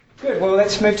Good. Well,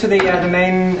 let's move to the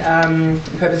main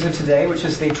purpose of today, which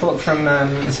is the talk from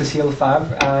Cécile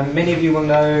Fabre. Many of you will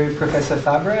know Professor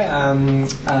Fabre, a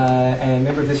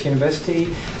member of this university.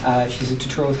 She's a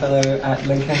tutorial fellow at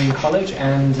Lincoln College,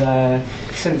 and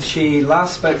since she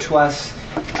last spoke to us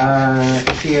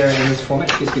here in this format,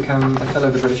 she's become a fellow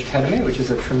of the British Academy, which is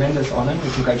a tremendous honour.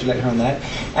 We congratulate her on that.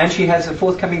 And she has a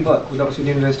forthcoming book with Oxford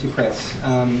University Press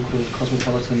called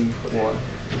Cosmopolitan War.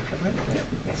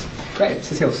 Yes. Great.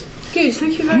 Cécile. Good.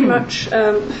 Thank you very much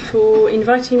for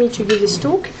inviting me to give this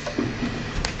talk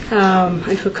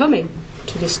and for coming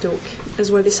to this talk as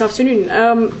well this afternoon.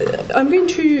 I'm going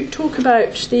to talk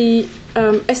about the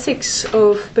ethics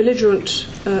of belligerent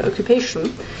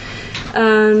occupation,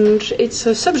 and it's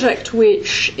a subject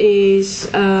which is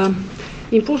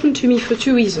important to me for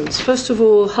two reasons. First of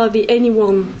all, hardly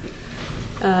anyone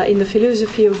in the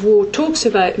philosophy of war talks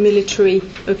about military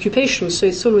occupation, so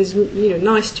it's always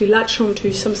nice to latch on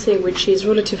to something which is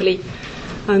relatively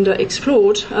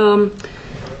underexplored.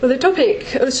 But the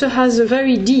topic also has a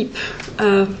very deep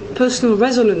personal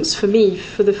resonance for me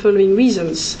for the following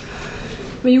reasons.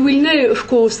 You will know, of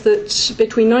course, that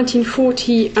between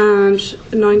 1940 and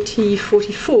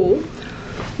 1944,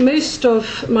 most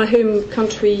of my home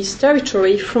country's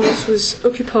territory, France, was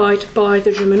occupied by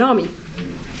the German army.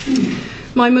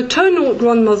 My maternal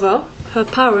grandmother, her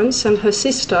parents and her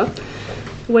sister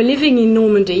were living in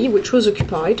Normandy, which was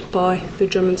occupied by the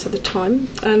Germans at the time,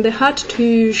 and they had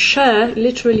to share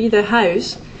literally their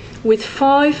house with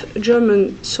 5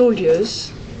 German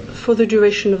soldiers for the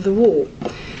duration of the war.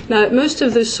 Now, most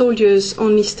of those soldiers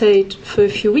only stayed for a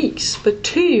few weeks, but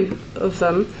 2 of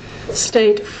them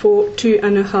stayed for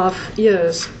 2.5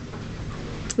 years.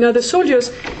 Now, the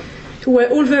soldiers, who were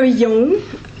all very young,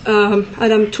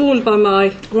 and I'm told by my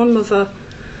grandmother,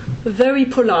 very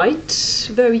polite,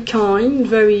 very kind,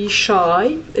 very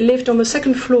shy, lived on the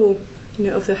second floor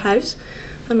of the house,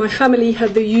 and my family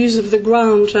had the use of the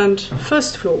ground and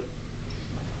first floor.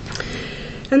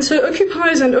 And so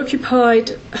occupiers and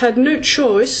occupied had no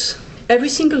choice every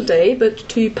single day but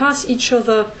to pass each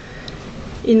other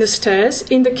in the stairs,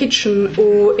 in the kitchen,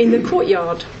 or in the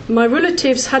courtyard. My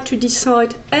relatives had to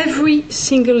decide every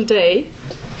single day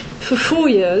for 4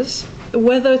 years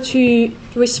whether to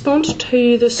respond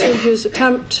to the soldiers'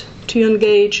 attempt to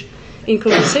engage in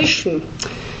conversation,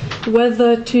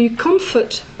 whether to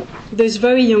comfort those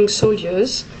very young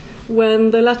soldiers when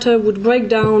the latter would break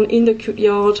down in the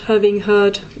courtyard having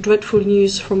heard dreadful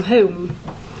news from home.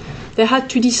 They had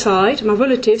to decide, my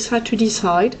relatives had to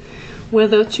decide,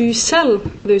 whether to sell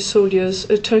those soldiers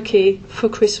a turkey for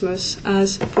Christmas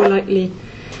as politely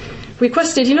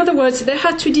requested. In other words, they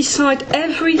had to decide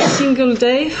every single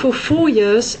day for 4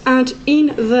 years and in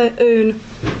their own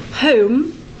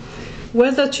home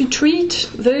whether to treat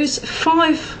those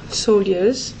 5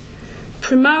 soldiers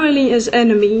primarily as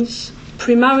enemies,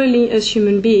 primarily as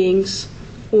human beings,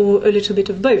 or a little bit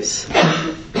of both.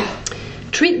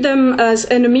 Treat them as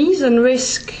enemies and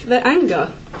risk their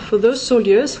anger, for those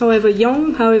soldiers, however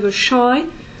young, however shy,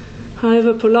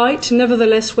 however polite,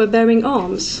 nevertheless were bearing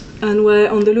arms and were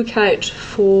on the lookout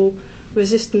for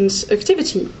resistance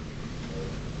activity.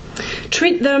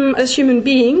 Treat them as human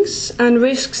beings and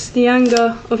risks the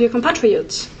anger of your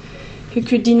compatriots, who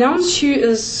could denounce you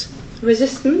as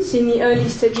resistance in the early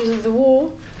stages of the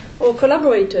war or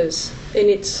collaborators in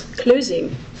its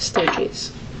closing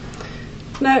stages.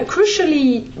 Now,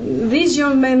 crucially, these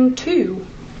young men too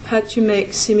had to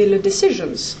make similar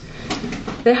decisions.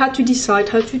 They had to decide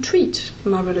how to treat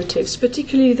my relatives,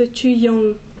 particularly the 2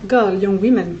 young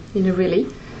women, really.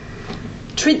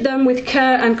 Treat them with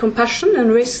care and compassion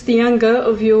and risk the anger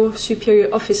of your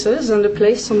superior officers and a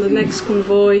place on the next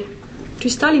convoy to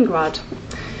Stalingrad.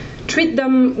 Treat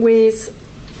them with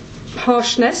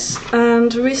harshness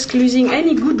and risk losing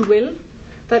any goodwill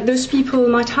that those people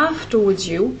might have towards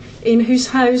you, in whose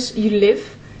house you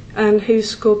live and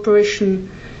whose cooperation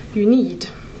you need.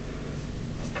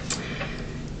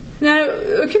 Now,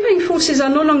 occupying forces are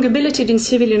no longer billeted in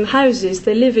civilian houses.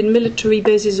 They live in military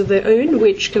bases of their own,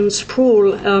 which can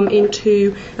sprawl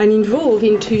into and evolve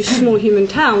into small human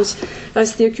towns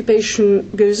as the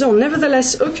occupation goes on.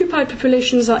 Nevertheless, occupied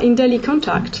populations are in daily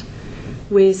contact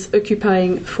with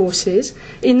occupying forces,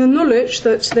 in the knowledge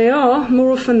that they are,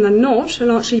 more often than not,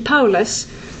 largely powerless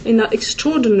in that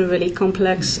extraordinarily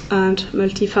complex and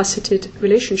multifaceted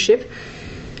relationship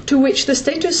to which the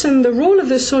status and the role of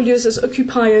the soldiers as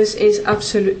occupiers is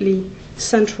absolutely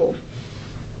central.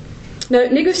 Now,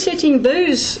 negotiating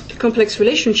those complex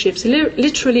relationships,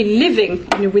 literally living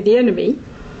with the enemy,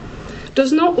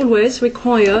 does not always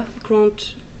require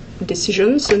grand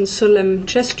decisions and solemn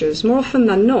gestures. More often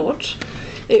than not,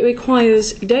 It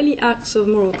requires daily acts of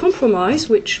moral compromise,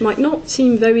 which might not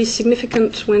seem very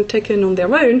significant when taken on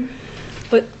their own,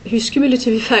 but whose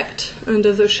cumulative effect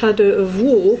under the shadow of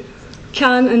war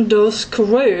can and does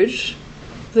corrode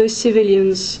those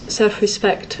civilians'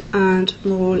 self-respect and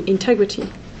moral integrity.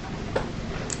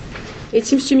 It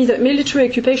seems to me that military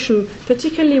occupation,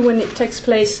 particularly when it takes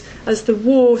place as the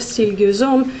war still goes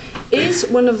on, is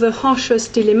one of the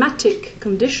harshest dilemmatic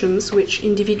conditions which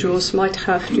individuals might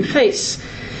have to face.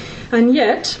 And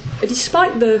yet,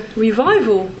 despite the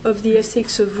revival of the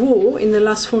ethics of war in the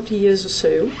last 40 years or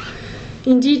so,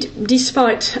 indeed,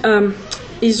 despite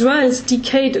Israel's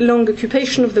decade-long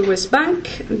occupation of the West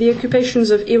Bank, the occupations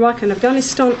of Iraq and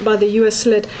Afghanistan by the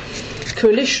US-led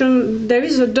coalition, there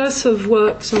is a dearth of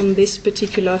works on this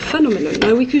particular phenomenon.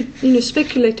 Now, we could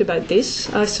speculate about this.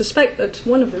 I suspect that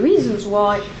one of the reasons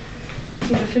why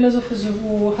philosophers of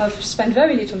war have spent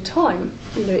very little time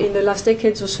in the last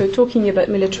decades or so talking about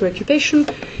military occupation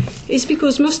is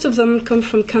because most of them come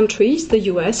from countries, the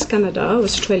US, Canada,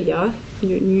 Australia,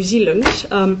 New Zealand,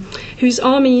 whose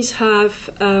armies have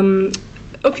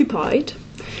occupied,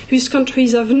 whose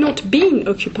countries have not been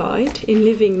occupied in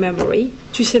living memory.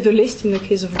 To say the least, in the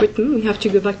case of Britain, we have to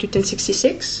go back to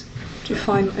 1066 to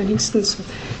find an instance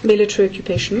of military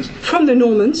occupations from the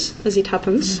Normans, as it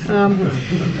happens.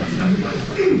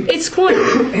 It's quite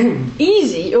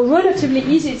easy, or relatively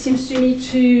easy, it seems to me,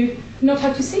 to not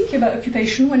have to think about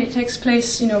occupation when it takes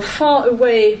place, far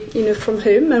away, from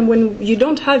home, and when you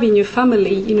don't have in your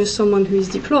family, someone who is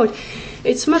deployed.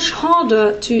 It's much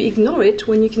harder to ignore it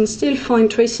when you can still find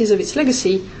traces of its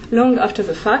legacy long after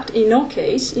the fact, in our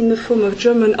case, in the form of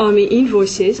German army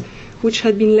invoices, which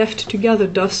had been left to gather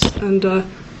dust under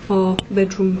our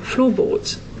bedroom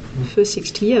floorboards for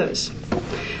 60 years.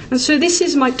 And so this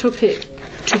is my topic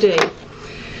today.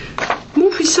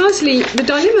 More precisely, the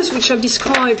dilemmas which I've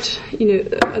described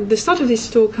at the start of this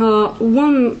talk are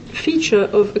one feature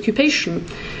of occupation,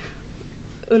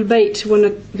 albeit one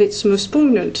of its most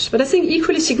poignant. But I think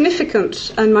equally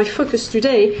significant, and my focus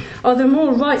today, are the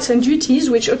moral rights and duties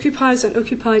which occupiers and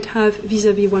occupied have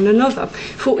vis-à-vis one another.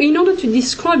 For in order to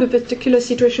describe a particular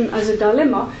situation as a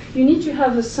dilemma, you need to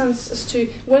have a sense as to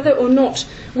whether or not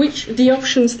which the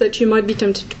options that you might be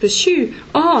tempted to pursue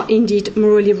are indeed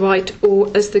morally right,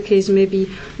 or, as the case may be,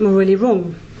 morally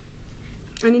wrong.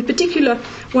 And in particular,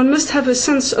 one must have a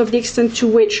sense of the extent to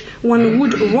which one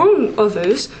would wrong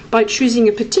others by choosing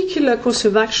a particular course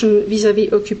of action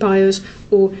vis-à-vis occupiers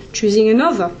or choosing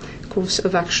another course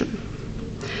of action.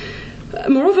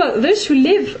 Moreover, those who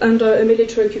live under a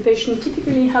military occupation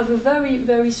typically have a very,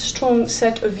 very strong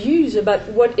set of views about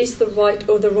what is the right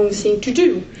or the wrong thing to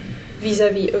do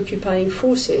vis-à-vis occupying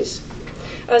forces,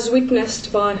 as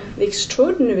witnessed by the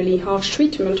extraordinarily harsh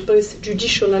treatment, both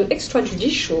judicial and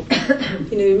extrajudicial,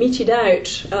 meted out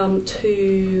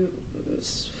to a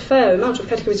fair amount of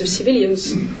categories of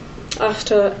civilians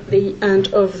after the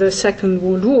end of the Second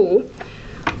World War,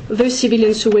 those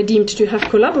civilians who were deemed to have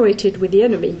collaborated with the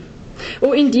enemy.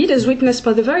 Or indeed, as witnessed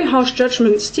by the very harsh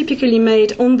judgments typically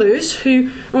made on those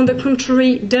who, on the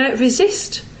contrary, dare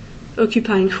resist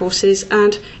occupying forces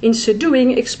and, in so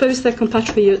doing, expose their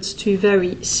compatriots to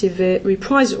very severe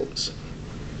reprisals.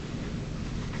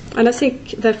 And I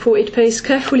think, therefore, it pays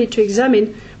carefully to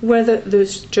examine whether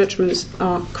those judgments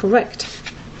are correct.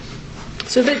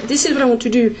 So this is what I want to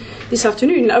do this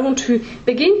afternoon. I want to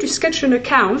begin to sketch an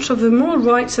account of the moral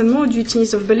rights and moral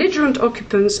duties of belligerent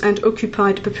occupants and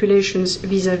occupied populations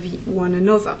vis-à-vis one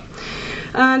another.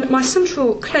 And my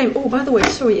central claim... Oh, by the way,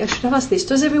 sorry, I should have asked this.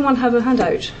 Does everyone have a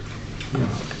handout?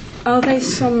 Are there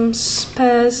some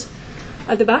spares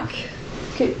at the back?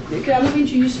 Okay, I'm not going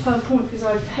to use PowerPoint because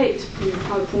I hate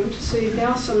PowerPoint. So if there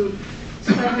are some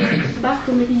spares at the back,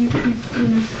 or maybe you could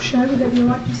share, would that be all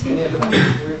right to see?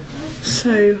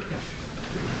 So,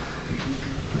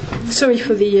 sorry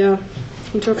for the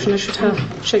interruption. I should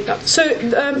have checked that. So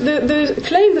the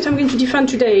claim that I'm going to defend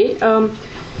today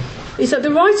is that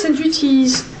the rights and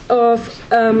duties of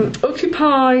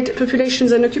occupied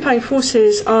populations and occupying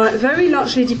forces are very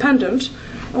largely dependent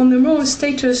on the moral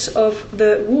status of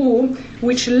the war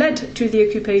which led to the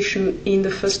occupation in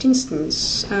the first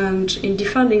instance. And in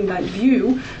defending that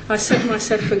view, I set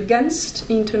myself against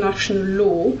international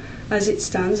law as it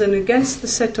stands and against the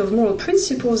set of moral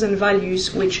principles and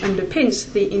values which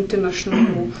underpins the international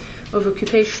law of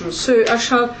occupation. So I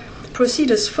shall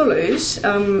proceed as follows.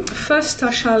 First,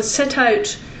 I shall set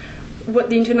out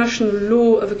what the international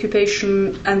law of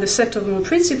occupation and the set of moral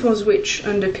principles which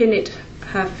underpin it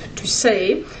have to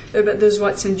say about those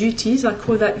rights and duties. I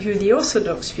call that view the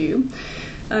orthodox view.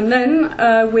 And then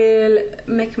I will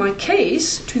make my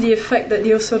case to the effect that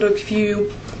the orthodox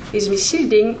view is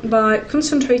misleading by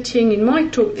concentrating in my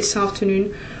talk this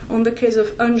afternoon on the case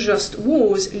of unjust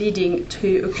wars leading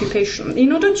to occupation.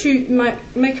 In order to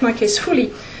make my case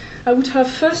fully, I would have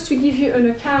first to give you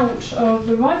an account of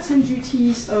the rights and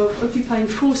duties of occupying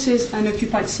forces and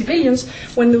occupied civilians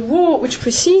when the war which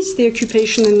precedes the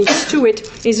occupation and leads to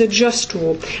it is a just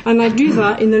war. And I do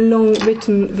that in the long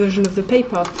written version of the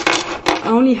paper. I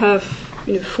only have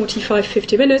 45,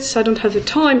 50 minutes. I don't have the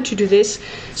time to do this.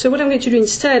 So what I'm going to do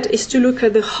instead is to look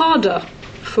at the harder,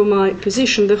 for my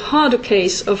position, the harder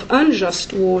case of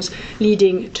unjust wars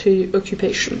leading to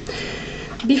occupation.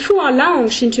 Before I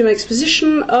launch into my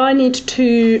exposition, I need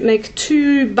to make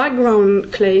two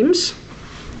background claims.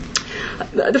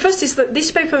 The first is that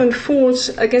this paper unfolds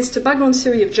against a background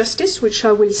theory of justice, which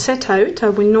I will set out. I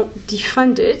will not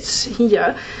defend it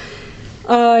here.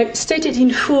 I state it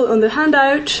in full on the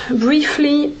handout.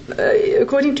 Briefly,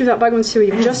 according to that background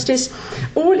theory of justice,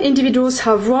 all individuals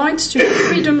have rights to the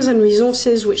freedoms and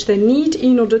resources which they need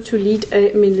in order to lead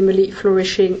a minimally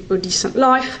flourishing or decent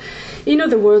life. In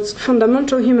other words,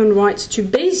 fundamental human rights to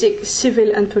basic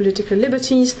civil and political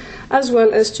liberties, as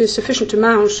well as to a sufficient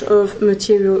amount of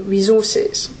material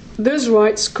resources. Those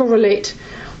rights correlate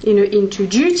into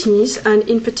duties, and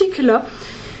in particular,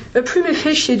 a prima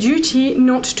facie duty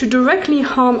not to directly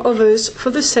harm others for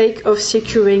the sake of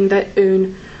securing their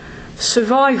own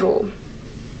survival.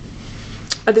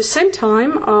 At the same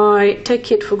time, I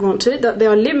take it for granted that there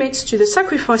are limits to the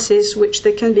sacrifices which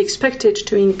they can be expected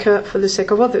to incur for the sake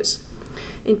of others.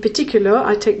 In particular,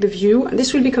 I take the view, and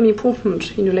this will become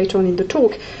important later on in the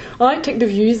talk, I take the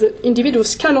view that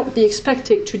individuals cannot be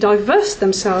expected to divest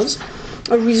themselves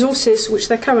of resources which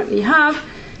they currently have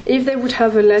if they would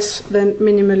have a less than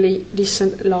minimally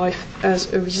decent life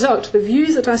as a result. The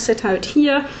views that I set out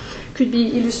here could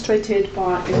be illustrated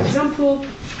by an example.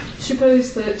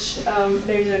 Suppose that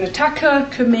there is an attacker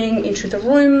coming into the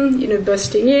room,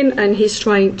 bursting in, and he's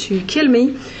trying to kill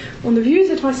me. On the views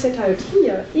that I set out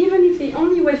here, even if the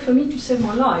only way for me to save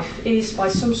my life is by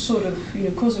some sort of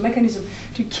causal mechanism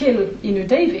to kill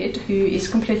David, who is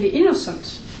completely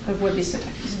innocent of what this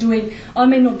attack is doing, I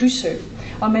may not do so.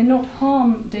 I may not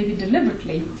harm David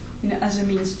deliberately as a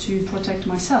means to protect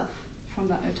myself from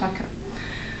that attacker.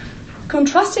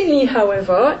 Contrastingly,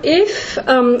 however, if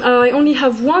I only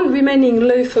have one remaining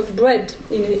loaf of bread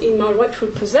in my rightful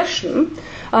possession,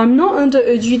 I'm not under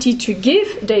a duty to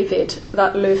give David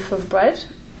that loaf of bread,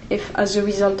 if as a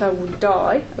result I would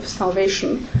die of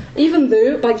starvation, even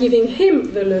though by giving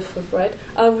him the loaf of bread,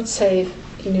 I would save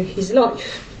his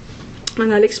life.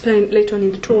 And I'll explain later on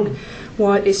in the talk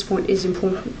why this point is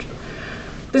important.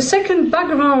 The second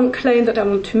background claim that I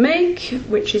want to make,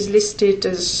 which is listed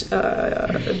as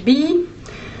B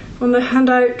on the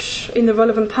handout in the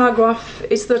relevant paragraph,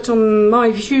 is that on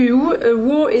my view, a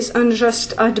war is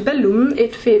unjust ad bellum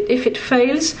if it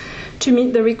fails to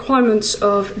meet the requirements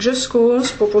of just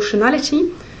cause,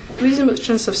 proportionality, reasonable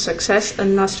chance of success,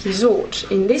 and last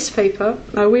resort. In this paper,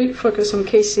 I will focus on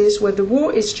cases where the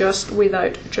war is just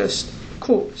without just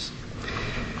cause.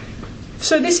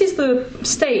 So this is the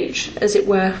stage, as it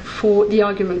were, for the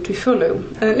argument to follow.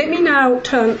 Let me now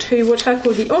turn to what I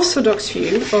call the orthodox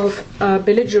view of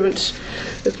belligerent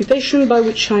occupation, by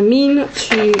which I mean,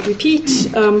 to repeat,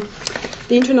 the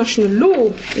international law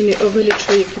of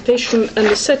military occupation and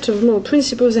the set of moral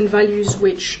principles and values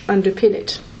which underpin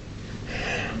it.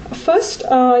 First,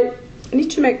 I need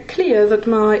to make clear that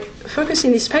my focus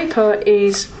in this paper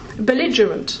is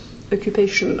belligerent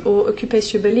occupation, or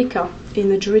occupatio bellica in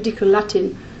the juridical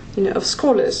Latin of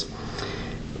scholars.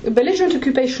 Belligerent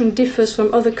occupation differs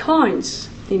from other kinds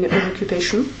of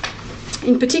occupation.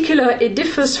 In particular, it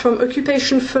differs from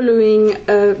occupation following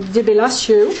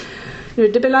debellatio.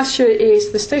 Debellatio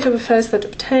is the state of affairs that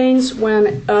obtains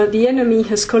when the enemy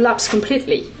has collapsed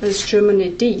completely, as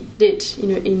Germany did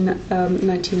in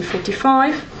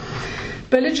 1945.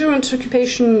 Belligerent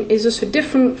occupation is also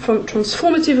different from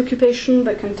transformative occupation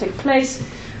that can take place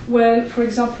when, for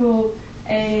example,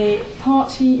 a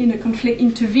party in a conflict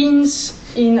intervenes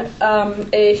in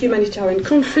a humanitarian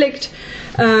conflict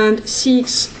and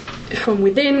seeks from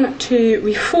within to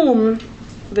reform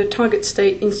the target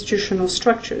state institutional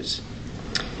structures.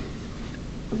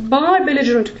 By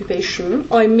belligerent occupation,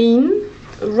 I mean,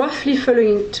 roughly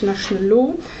following international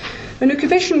law, an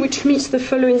occupation which meets the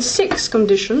following 6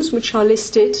 conditions, which are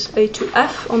listed A to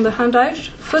F on the handout.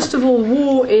 First of all,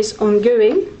 war is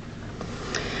ongoing.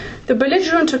 The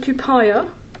belligerent occupier,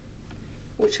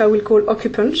 which I will call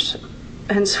occupant,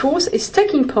 henceforth, is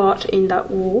taking part in that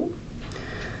war.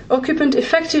 Occupant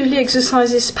effectively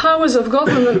exercises powers of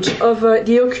government over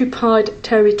the occupied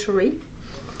territory.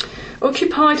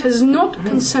 Occupied has not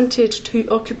consented to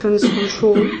occupants'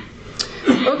 control.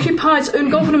 Occupied's own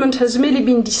government has merely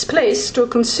been displaced or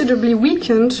considerably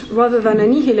weakened rather than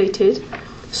annihilated,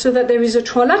 so that there is a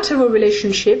trilateral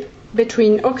relationship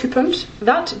between occupant,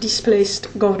 that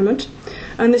displaced government,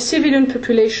 and the civilian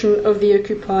population of the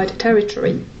occupied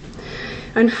territory.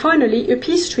 And finally, a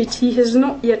peace treaty has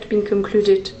not yet been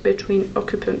concluded between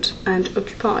occupant and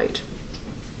occupied.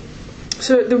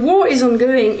 So the war is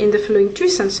ongoing in the following two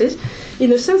senses.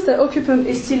 In the sense that occupant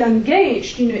is still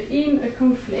engaged in a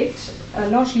conflict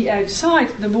largely outside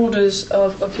the borders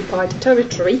of occupied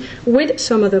territory with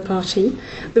some other party.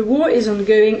 The war is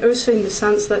ongoing also in the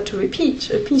sense that, to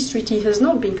repeat, a peace treaty has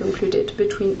not been concluded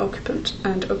between occupant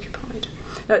and occupied.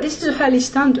 This is a fairly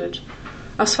standard,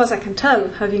 as far as I can tell,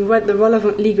 having read the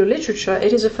relevant legal literature,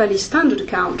 it is a fairly standard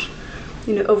account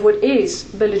of what is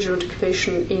belligerent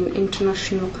occupation in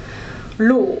international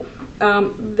law.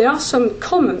 There are some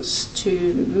comments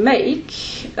to make,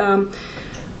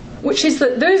 which is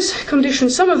that those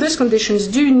conditions, some of those conditions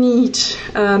do need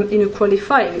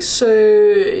qualifying. So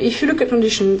if you look at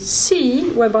condition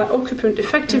C, whereby occupant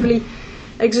effectively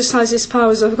exercises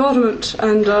powers of government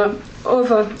and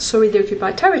over the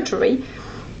occupied territory,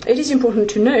 it is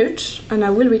important to note, and I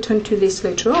will return to this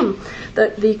later on,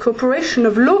 that the cooperation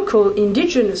of local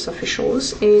indigenous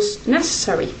officials is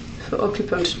necessary for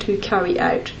occupant to carry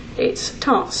out its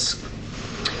task.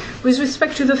 With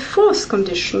respect to the fourth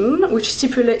condition, which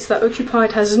stipulates that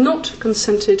occupied has not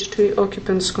consented to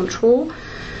occupant's control,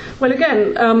 well,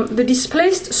 again, the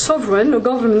displaced sovereign or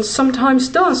government sometimes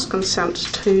does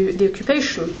consent to the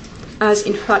occupation, as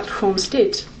in fact France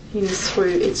did through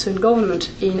its own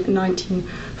government in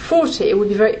 1940. It would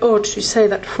be very odd to say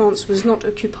that France was not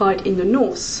occupied in the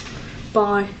north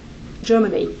by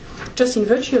Germany, just in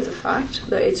virtue of the fact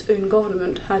that its own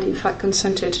government had in fact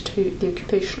consented to the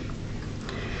occupation.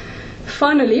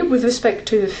 Finally, with respect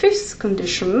to the fifth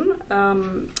condition,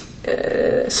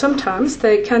 sometimes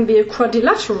there can be a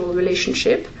quadrilateral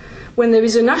relationship when there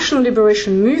is a national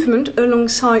liberation movement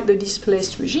alongside the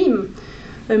displaced regime,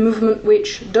 a movement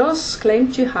which does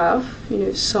claim to have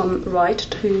some right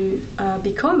to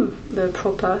become the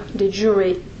proper de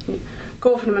jure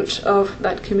government of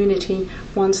that community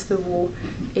once the war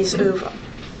is over.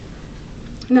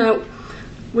 Now,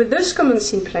 with those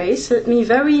comments in place, let me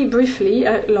very briefly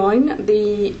outline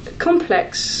the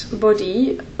complex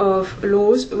body of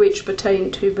laws which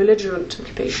pertain to belligerent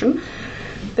occupation.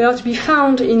 They are to be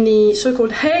found in the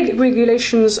so-called Hague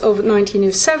Regulations of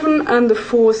 1907 and the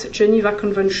Fourth Geneva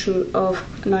Convention of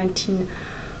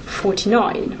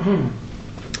 1949.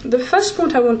 The first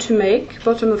point I want to make,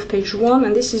 bottom of page 1,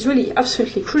 and this is really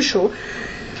absolutely crucial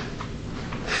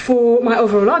for my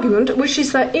overall argument, which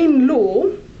is that in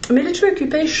law, military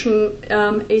occupation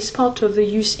is part of the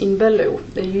jus in bello.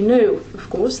 You know, of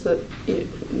course, that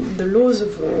the laws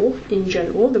of war in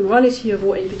general, the morality of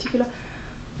war in particular,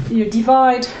 you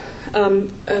divide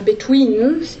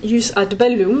between jus ad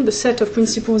bellum, the set of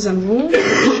principles and rules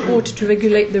which ought to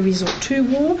regulate the resort to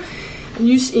war,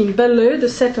 jus in bello, the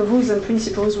set of rules and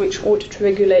principles which ought to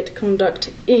regulate conduct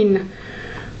in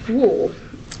war.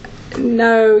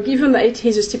 Now, given that it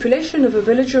is a stipulation of a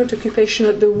belligerent occupation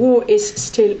that the war is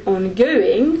still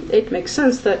ongoing, it makes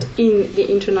sense that in the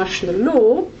international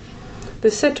law, the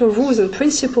set of rules and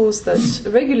principles that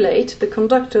regulate the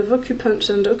conduct of occupant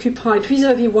and occupied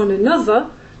vis-à-vis one another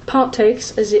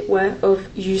partakes, as it were, of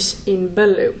jus in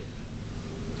bello.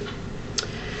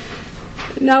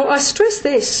 Now, I stress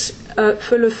this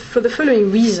for the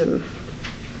following reason.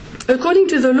 According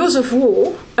to the laws of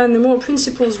war and the moral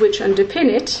principles which underpin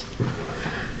it,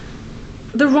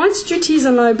 the rights, duties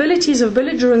and liabilities of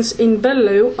belligerents in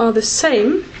bello are the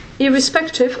same,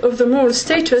 irrespective of the moral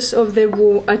status of their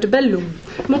war ad bellum.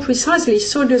 More precisely,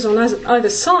 soldiers on either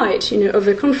side of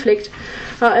the conflict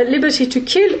are at liberty to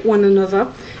kill one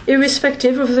another,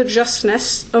 irrespective of the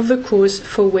justness of the cause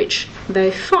for which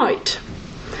they fight.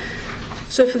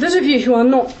 So for those of you who are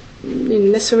not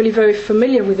necessarily very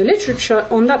familiar with the literature,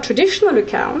 on that traditional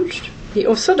account, the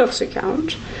orthodox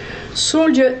account,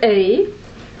 soldier A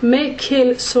may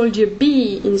kill soldier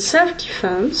B in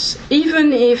self-defense,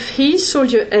 even if he,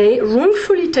 soldier A,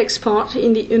 wrongfully takes part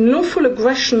in the unlawful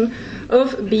aggression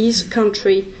of B's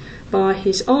country by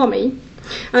his army,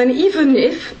 and even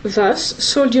if, thus,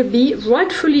 soldier B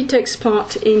rightfully takes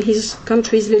part in his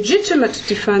country's legitimate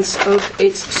defense of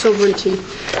its sovereignty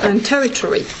and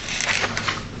territory.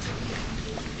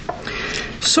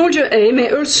 Soldier A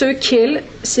may also kill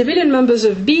civilian members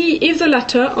of B if the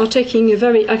latter are taking a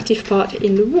very active part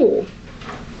in the war.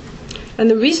 And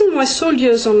the reason why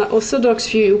soldiers on the orthodox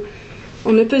view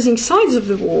on opposing sides of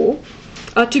the war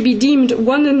are to be deemed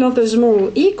one another's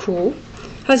moral equal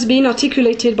has been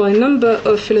articulated by a number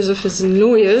of philosophers and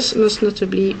lawyers, most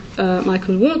notably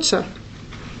Michael Walzer.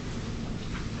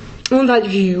 On that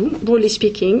view, broadly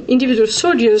speaking, individual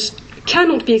soldiers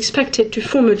cannot be expected to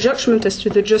form a judgment as to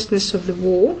the justness of the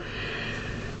war.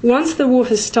 Once the war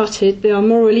has started, they are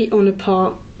morally on a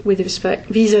par with respect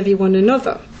vis-à-vis one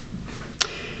another.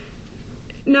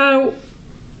 Now,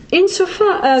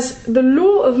 insofar as the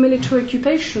law of military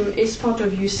occupation is part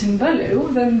of jus in bello,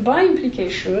 then by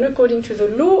implication, according to the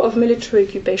law of military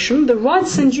occupation, the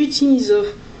rights and duties of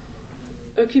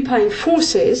occupying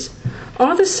forces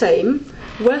are the same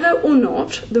whether or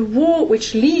not the war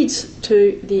which leads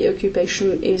to the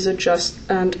occupation is a just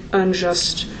and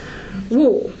unjust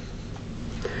war.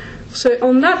 So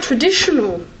on that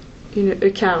traditional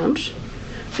account,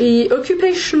 the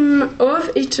occupation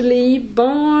of Italy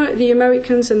by the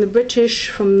Americans and the British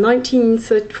from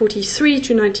 1943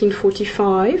 to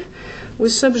 1945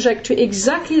 was subject to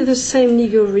exactly the same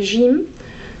legal regime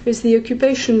as the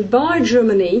occupation by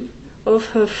Germany of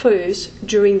her foes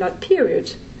during that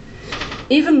period.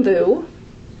 Even though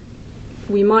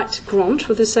we might grant,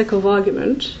 for the sake of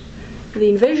argument, the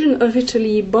invasion of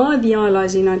Italy by the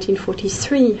Allies in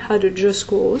 1943 had a just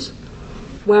cause,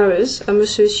 whereas, I'm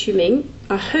also assuming,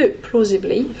 I hope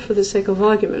plausibly, for the sake of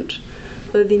argument,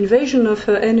 that the invasion of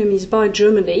her enemies by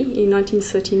Germany in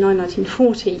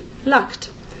 1939-1940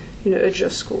 lacked, a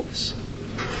just cause.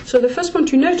 So the first point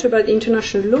to note about the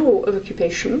international law of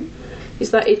occupation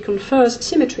is that it confers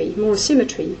symmetry, moral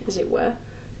symmetry, as it were,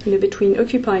 between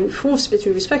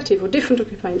respective or different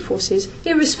occupying forces,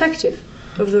 irrespective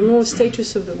of the moral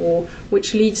status of the war,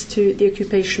 which leads to the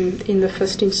occupation in the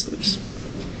first instance.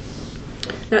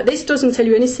 Now, this doesn't tell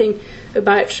you anything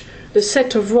about the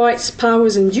set of rights,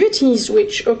 powers, and duties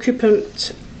which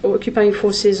occupant or occupying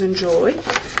forces enjoy.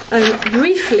 And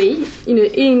briefly, in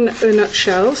a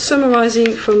nutshell,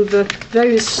 summarizing from the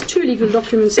various two legal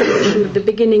documents I mentioned at the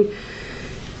beginning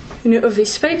of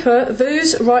this paper,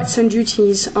 those rights and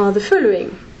duties are the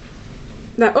following.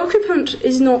 Now, occupant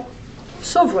is not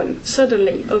sovereign,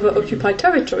 suddenly, over occupied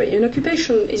territory. An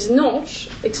occupation is not,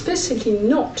 explicitly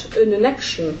not, an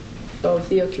annexion of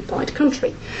the occupied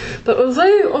country. But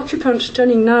although occupant,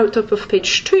 turning now top of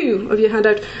page 2 of your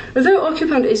handout, although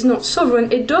occupant is not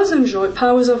sovereign, it does enjoy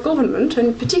powers of government, and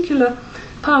in particular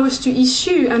powers to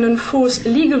issue and enforce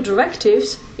legal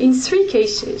directives in 3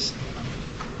 cases.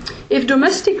 If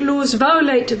domestic laws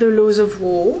violate the laws of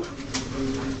war,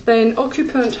 then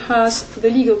occupant has the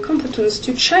legal competence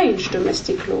to change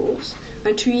domestic laws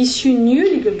and to issue new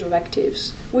legal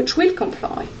directives which will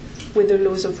comply with the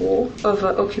laws of war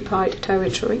over occupied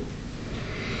territory.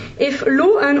 If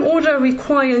law and order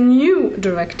require new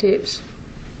directives,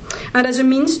 and as a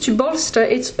means to bolster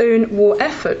its own war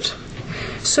effort,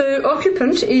 so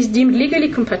occupant is deemed legally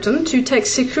competent to take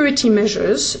security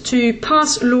measures, to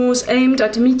pass laws aimed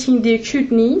at meeting the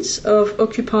acute needs of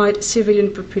occupied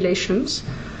civilian populations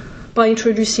by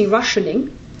introducing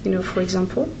rationing, for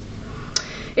example.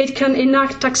 It can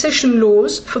enact taxation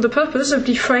laws for the purpose of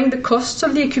defraying the costs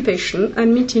of the occupation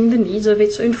and meeting the needs of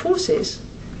its own forces,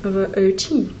 of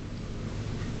OT.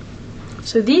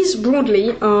 So these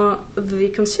broadly are the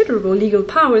considerable legal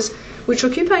powers which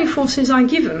occupying forces are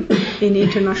given in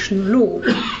international law.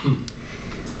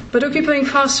 But occupying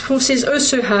forces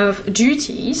also have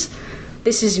duties.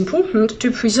 This is important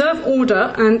to preserve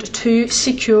order and to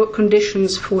secure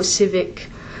conditions for civic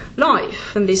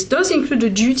life. And this does include a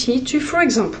duty to, for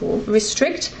example,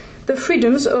 restrict the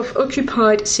freedoms of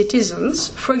occupied citizens,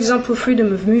 for example,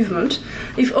 freedom of movement,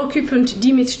 if occupant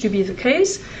deem it to be the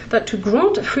case that to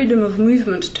grant freedom of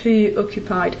movement to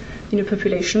occupied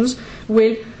populations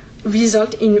will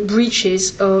result in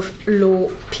breaches of law,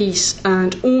 peace,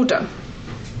 and order.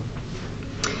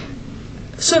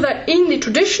 So that in the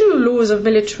traditional laws of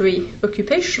military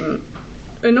occupation,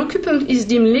 an occupant is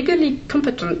deemed legally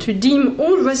competent to deem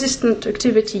all resistant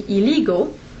activity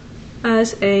illegal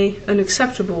as an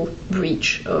unacceptable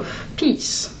breach of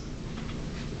peace.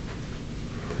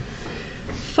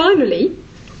 Finally,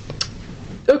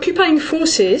 occupying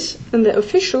forces and their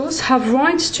officials have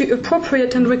rights to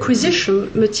appropriate and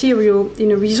requisition material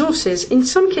resources, in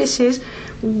some cases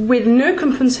with no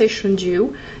compensation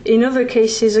due, in other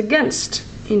cases against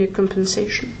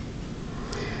compensation.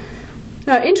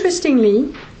 Now,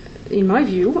 interestingly, in my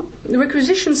view, the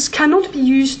requisitions cannot be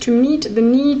used to meet the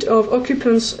need of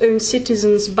occupants' own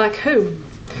citizens back home.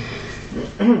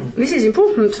 This is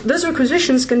important. Those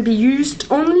requisitions can be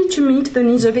used only to meet the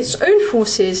needs of its own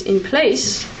forces in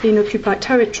place in occupied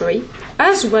territory,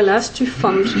 as well as to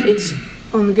fund its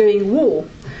ongoing war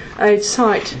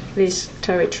outside this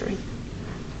territory.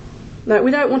 Now,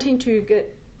 without wanting to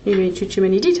get into too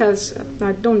many details,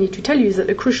 I don't need to tell you that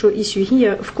the crucial issue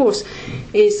here, of course,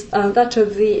 is that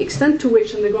of the extent to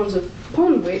which and the grounds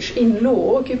upon which, in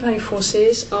law, occupying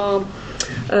forces are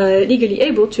legally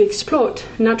able to exploit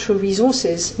natural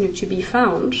resources to be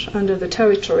found under the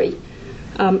territory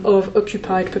of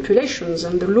occupied populations.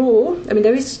 And the law,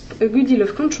 there is a good deal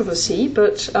of controversy,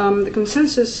 but the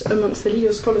consensus amongst the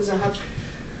legal scholars I have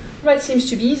read seems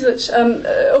to be that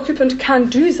occupant can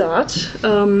do that.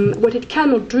 What it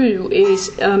cannot do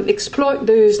is exploit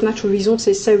those natural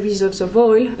resources, say reserves of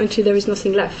oil, until there is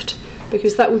nothing left,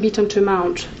 because that would be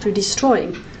tantamount to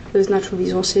destroying those natural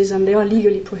resources, and they are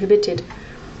legally prohibited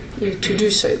to do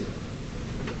so.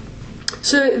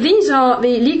 So these are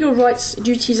the legal rights,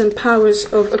 duties and powers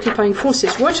of occupying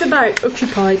forces. What about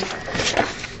occupied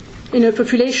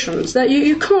populations? That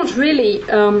you can't really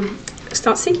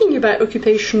start thinking about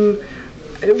occupation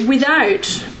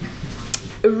without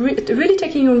really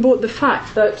taking on board the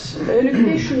fact that an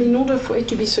occupation, in order for it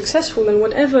to be successful, and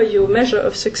whatever your measure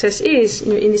of success is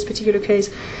in this particular case,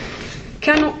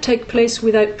 cannot take place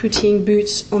without putting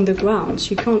boots on the ground.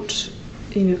 You can't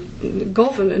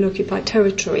govern an occupied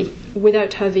territory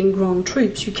without having ground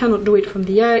troops. You cannot do it from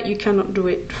the air, you cannot do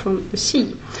it from the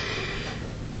sea.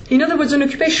 In other words, an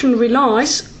occupation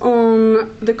relies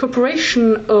on the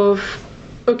cooperation of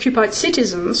occupied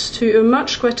citizens to a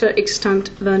much greater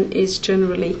extent than is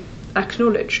generally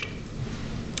acknowledged.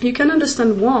 You can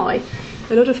understand why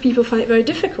a lot of people find it very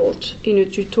difficult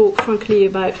to talk frankly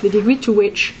about the degree to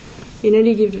which, in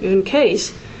any given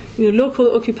case,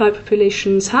 local occupied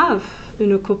populations have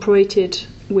cooperated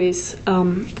with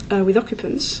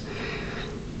occupants.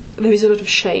 There is a lot of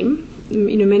shame,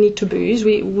 many taboos.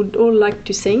 We would all like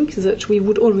to think that we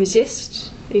would all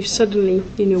resist if suddenly,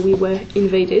 we were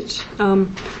invaded,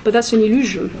 but that's an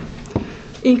illusion,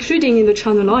 including in the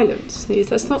Channel Islands.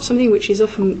 That's not something which is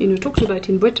often, talked about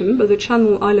in Britain, but the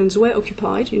Channel Islands were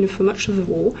occupied, for much of the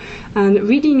war. And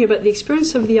reading about the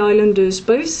experience of the islanders,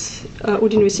 both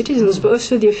ordinary citizens, but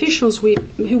also the officials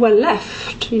who were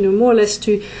left, more or less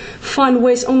to find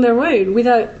ways on their own,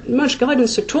 without much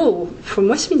guidance at all from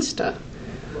Westminster,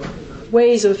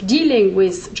 ways of dealing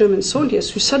with German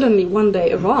soldiers who suddenly one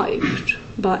day arrived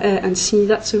by air and sea.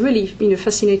 That's a really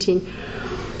fascinating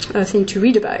thing to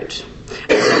read about.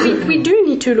 We do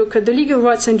need to look at the legal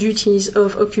rights and duties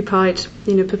of occupied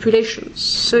populations.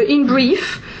 So in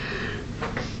brief,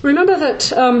 remember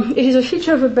that it is a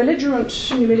feature of a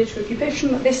belligerent military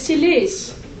occupation that there still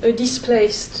is a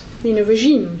displaced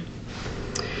regime.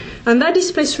 And that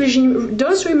displaced regime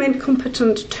does remain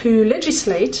competent to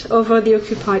legislate over the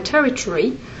occupied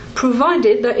territory,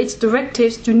 provided that its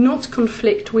directives do not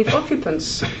conflict with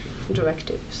occupants'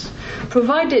 directives.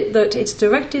 Provided that its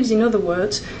directives, in other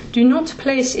words, do not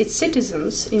place its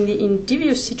citizens in the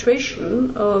invidious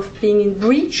situation of being in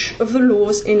breach of the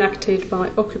laws enacted by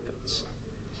occupants.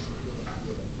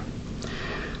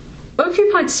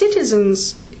 Occupied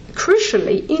citizens,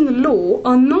 crucially, in the law,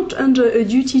 are not under a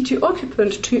duty to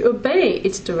occupant to obey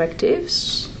its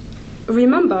directives.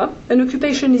 Remember, an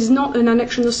occupation is not an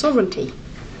annexion of sovereignty.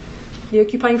 The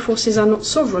occupying forces are not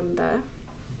sovereign there.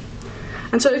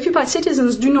 And so occupied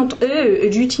citizens do not owe a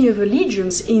duty of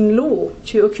allegiance in law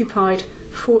to occupying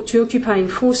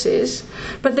forces,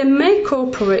 but they may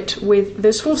cooperate with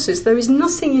those forces. There is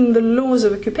nothing in the laws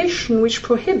of occupation which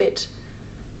prohibit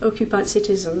occupied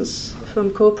citizens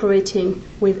from cooperating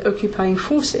with occupying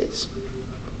forces.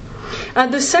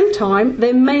 At the same time,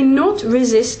 they may not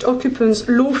resist occupants'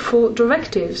 lawful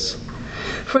directives.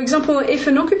 For example, if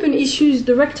an occupant issues a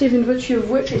directive in virtue of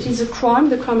which it is a crime,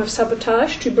 the crime of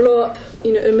sabotage, to blow up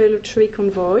a military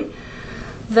convoy,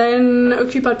 then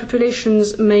occupied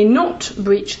populations may not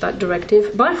breach that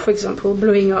directive by, for example,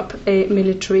 blowing up a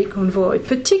military convoy,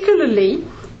 particularly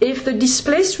if the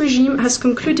displaced regime has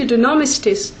concluded an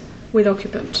armistice with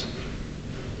occupant.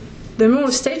 The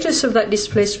moral status of that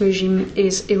displaced regime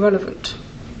is irrelevant.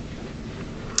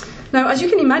 Now, as you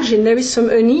can imagine, there is some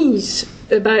unease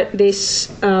about this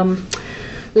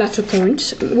latter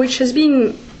point, which has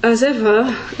been, as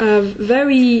ever,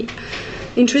 very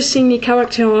interestingly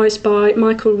characterized by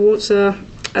Michael Walzer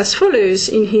as follows.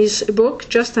 In his book,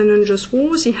 Just and Unjust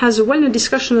Wars, he has a well-known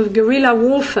discussion of guerrilla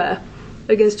warfare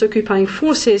against occupying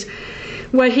forces,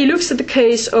 where he looks at the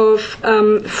case of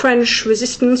French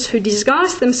resistance who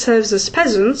disguised themselves as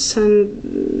peasants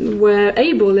and were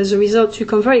able, as a result, to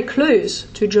come very close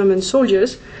to German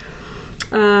soldiers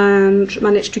and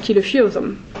managed to kill a few of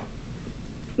them.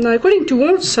 Now, according to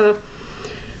Walzer,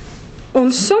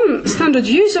 on some standard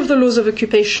views of the laws of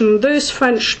occupation, those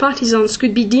French partisans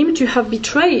could be deemed to have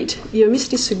betrayed the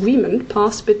armistice agreement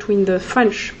passed between the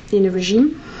French in a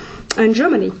regime and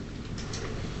Germany,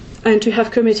 and to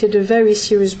have committed a very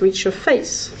serious breach of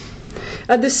faith.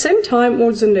 At the same time,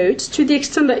 Walzer notes, to the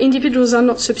extent that individuals are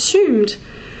not subsumed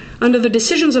under the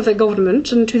decisions of their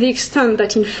government, and to the extent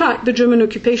that in fact the German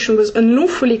occupation was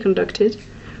unlawfully conducted,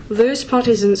 those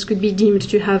partisans could be deemed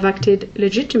to have acted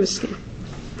legitimately.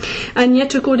 And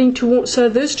yet, according to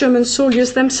Walzer, those German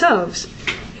soldiers themselves,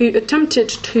 who attempted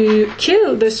to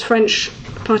kill those French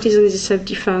partisans in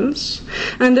self-defense,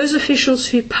 and those officials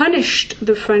who punished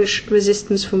the French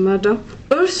resistance for murder,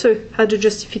 also had a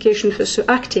justification for so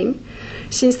acting,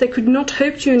 since they could not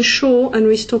hope to ensure and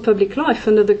restore public life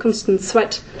under the constant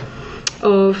threat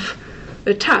of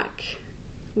attack.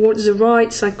 Walzer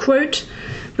writes, I quote,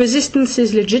 "Resistance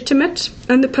is legitimate,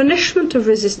 and the punishment of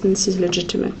resistance is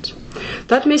legitimate.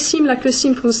 That may seem like a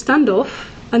simple standoff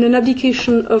and an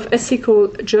abdication of ethical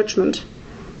judgment.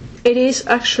 It is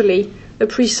actually a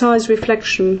precise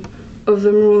reflection of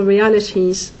the moral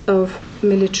realities of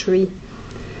military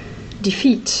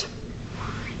defeat."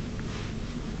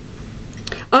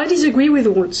 I disagree with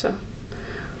Walzer.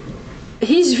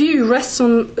 His view rests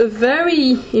on a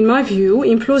very, in my view,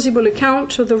 implausible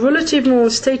account of the relative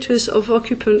moral status of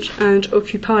occupant and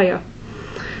occupier.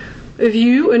 A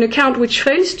view, an account which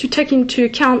fails to take into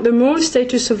account the moral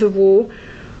status of the war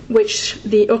which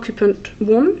the occupant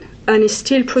won and is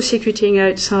still prosecuting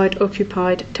outside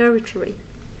occupied territory.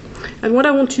 And what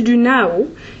I want to do now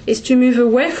is to move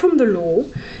away from the law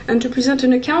and to present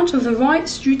an account of the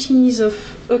rights, duties of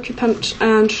occupant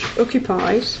and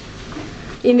occupied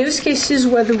in those cases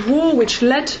where the war which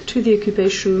led to the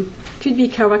occupation could be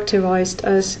characterized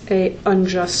as an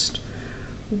unjust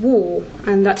war.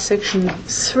 And that's section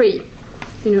 3,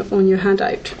 on your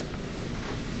handout.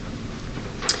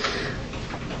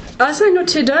 As I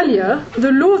noted earlier,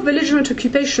 the law of belligerent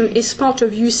occupation is part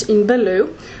of jus in bello,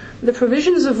 the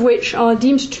provisions of which are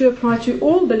deemed to apply to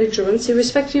all belligerents,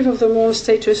 irrespective of the moral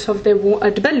status of their war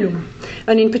ad bellum,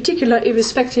 and in particular,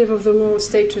 irrespective of the moral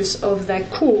status of their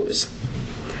cause.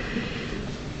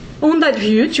 On that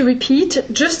view, to repeat,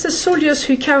 just as soldiers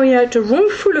who carry out a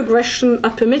wrongful aggression are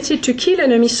permitted to kill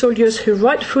enemy soldiers who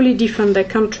rightfully defend their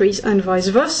countries and vice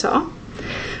versa,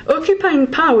 occupying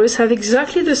powers have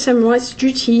exactly the same rights,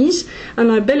 duties, and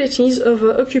liabilities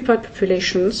over occupied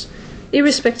populations,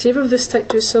 irrespective of the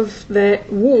status of their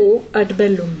war ad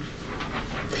bellum.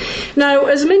 Now,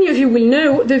 as many of you will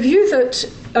know, the view that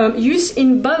jus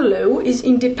in bello is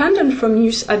independent from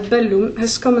jus ad bellum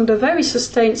has come under very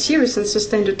serious and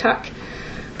sustained attack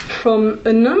from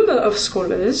a number of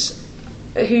scholars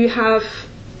who have,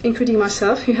 including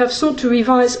myself, who have sought to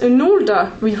revive an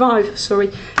older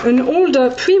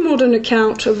pre-modern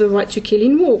account of the right to kill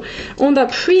in war. On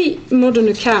that pre-modern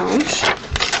account,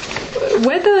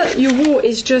 whether your war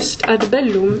is just ad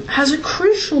bellum has a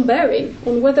crucial bearing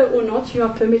on whether or not you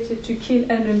are permitted to kill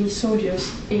enemy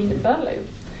soldiers in bello.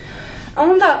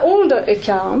 On that older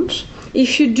account,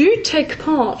 if you do take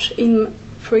part in,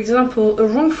 for example, a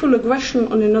wrongful aggression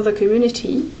on another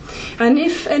community, and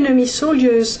if enemy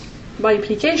soldiers, by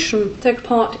implication, take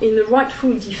part in the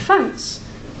rightful defense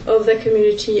of their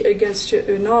community against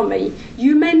an army,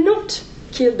 you may not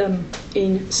kill them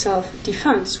in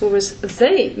self-defense, whereas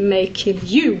they may kill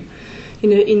you,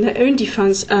 in their own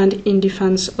defense and in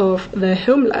defense of their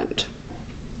homeland.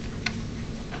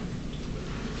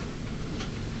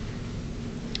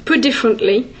 Put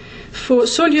differently, for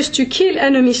soldiers to kill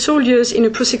enemy soldiers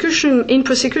in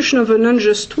prosecution of an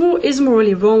unjust war is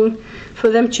morally wrong. For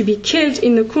them to be killed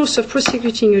in the course of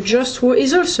prosecuting a just war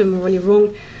is also morally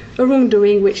wrong, a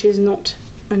wrongdoing which is not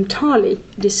entirely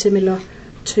dissimilar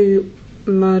to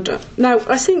murder. Now,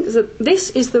 I think that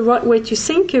this is the right way to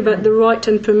think about the right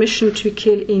and permission to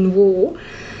kill in war,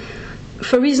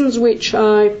 for reasons which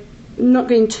I'm not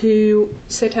going to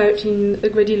set out in a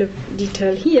great deal of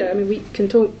detail here. I mean, we can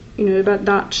talk, about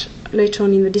that later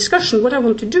on in the discussion. What I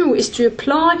want to do is to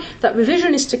apply that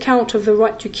revisionist account of the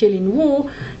right to kill in war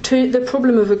to the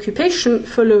problem of occupation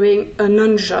following an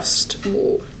unjust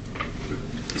war.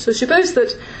 So suppose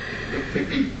that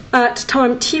at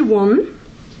time T1,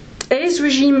 A's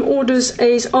regime orders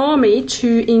A's army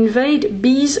to invade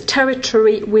B's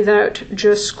territory without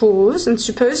just cause, and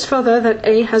suppose further that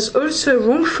A has also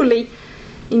wrongfully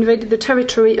invaded the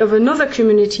territory of another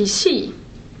community C.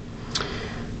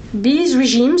 B's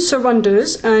regime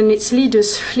surrenders and its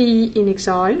leaders flee in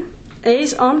exile.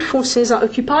 A's armed forces are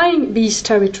occupying B's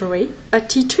territory at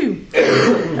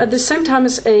T2, at the same time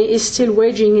as A is still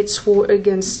waging its war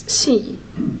against C.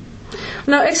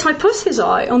 Now, ex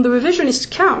hypothesi on the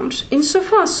revisionist count,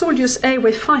 insofar as soldiers A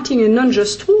were fighting an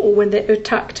unjust war when they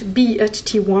attacked B at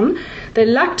T1, they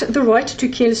lacked the right to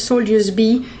kill soldiers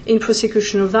B in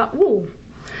prosecution of that war.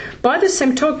 By the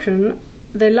same token,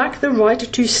 they lack the right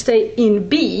to stay in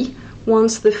B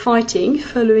once the fighting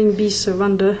following B's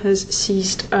surrender has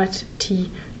ceased at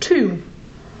T2.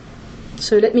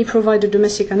 So let me provide a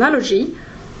domestic analogy.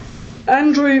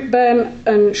 Andrew, Ben,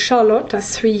 and Charlotte are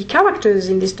three characters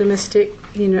in this domestic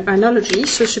analogy.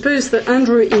 So suppose that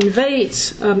Andrew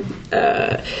invades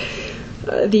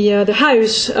the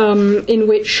house in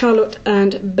which Charlotte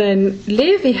and Ben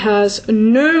live. He has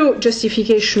no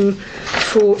justification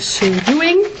for so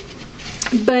doing.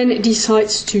 Ben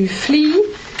decides to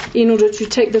flee in order to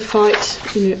take the fight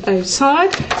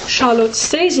outside. Charlotte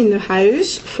stays in the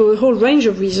house for a whole range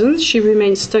of reasons. She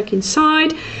remains stuck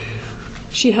inside.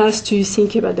 She has to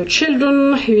think about the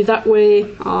children, who that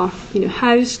way are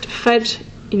housed, fed,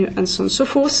 and so on and so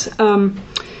forth.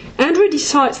 Andrew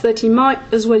decides that he might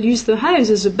as well use the house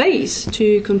as a base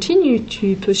to continue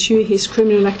to pursue his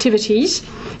criminal activities.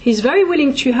 He's very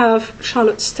willing to have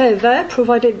Charlotte stay there,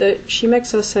 provided that she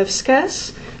makes herself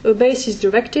scarce, obeys his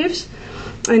directives,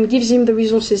 and gives him the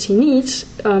resources he needs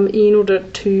in order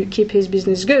to keep his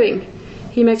business going.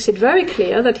 He makes it very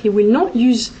clear that he will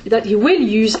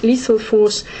use lethal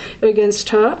force against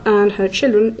her and her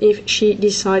children if she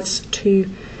decides to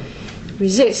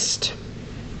resist.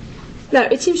 Now,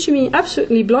 it seems to me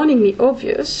absolutely blindingly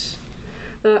obvious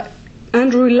that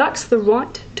Andrew lacks the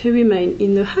right to remain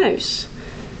in the house,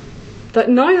 that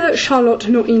neither Charlotte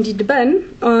nor indeed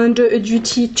Ben are under a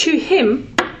duty to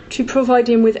him to provide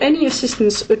him with any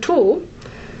assistance at all,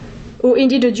 or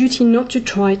indeed a duty not to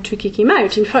try to kick him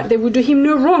out. In fact, they would do him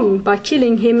no wrong by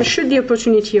killing him should the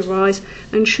opportunity arise,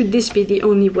 and should this be the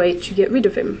only way to get rid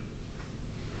of him.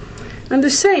 And the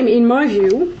same, in my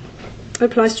view,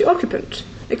 applies to occupant.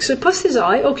 Ex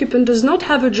hypothesi, occupant does not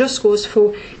have a just cause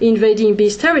for invading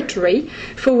B's territory,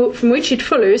 from which it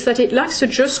follows that it lacks a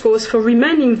just cause for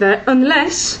remaining there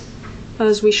unless,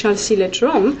 as we shall see later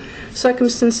on,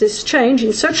 circumstances change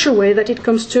in such a way that it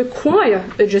comes to acquire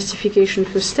a justification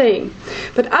for staying.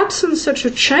 But absent such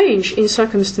a change in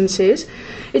circumstances,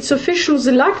 its officials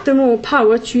lack the moral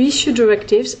power to issue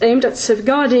directives aimed at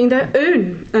safeguarding their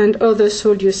own and other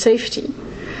soldiers' safety.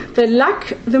 They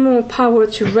lack the moral power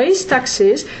to raise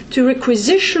taxes, to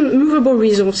requisition movable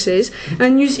resources,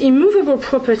 and use immovable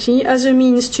property as a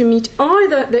means to meet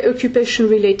either their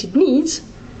occupation-related needs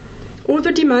or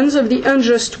the demands of the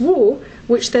unjust war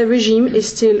which their regime is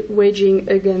still waging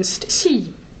against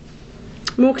C.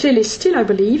 More clearly still, I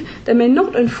believe, they may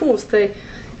not enforce their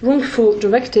wrongful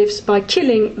directives by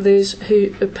killing those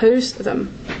who oppose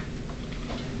them.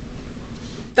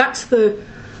 That's the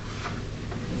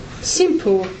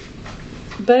simple,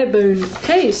 bare-bone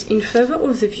case in favour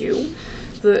of the view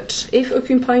that if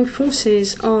occupying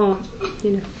forces are,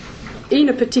 in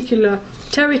a particular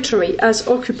territory as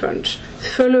occupant,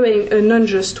 following an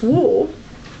unjust war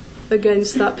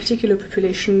against that particular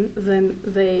population, then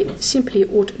they simply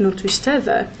ought not to stay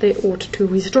there. They ought to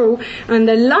withdraw, and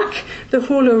they lack the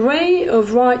whole array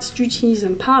of rights, duties,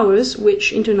 and powers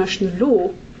which international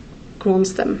law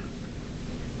grants them.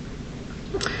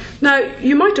 Now,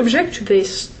 you might object to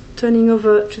this. Turning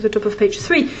over to the top of page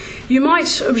 3, you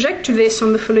might object to this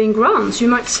on the following grounds. You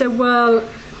might say, well,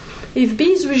 if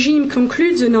B's regime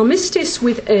concludes an armistice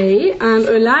with A and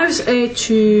allows A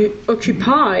to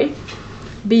occupy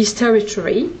B's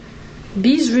territory,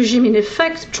 B's regime in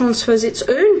effect transfers its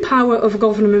own power of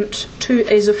government to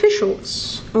A's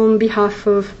officials on behalf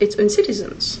of its own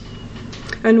citizens.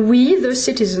 And we, the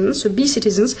citizens, the B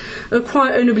citizens,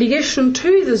 acquire an obligation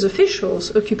to those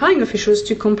officials, occupying officials,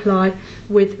 to comply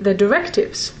with their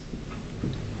directives.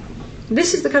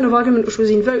 This is the kind of argument which was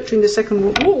invoked during the Second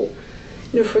World War.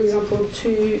 For example,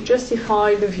 to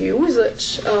justify the view that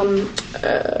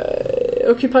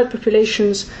occupied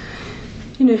populations,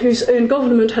 whose own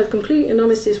government had completed an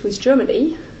armistice with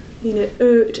Germany,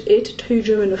 urged it to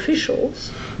German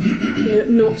officials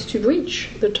not to breach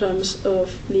the terms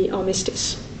of the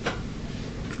armistice.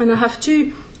 And I have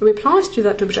two replies to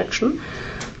that objection.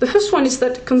 The first one is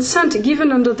that consent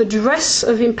given under the duress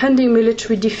of impending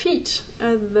military defeat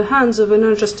at the hands of an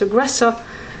unjust aggressor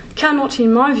cannot,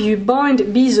 in my view,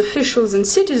 bind B's officials and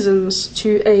citizens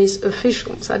to A's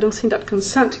officials. I don't think that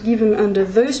consent given under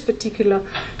those particular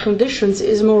conditions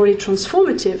is morally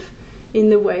transformative in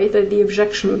the way that the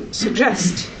objection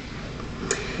suggests.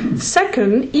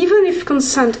 Second, even if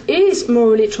consent is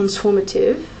morally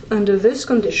transformative under those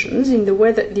conditions in the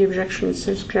way that the objection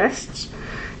suggests,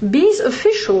 B's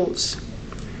officials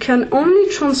can only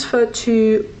transfer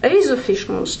to A's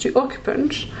officials, to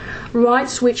occupants,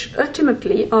 rights which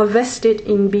ultimately are vested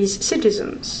in B's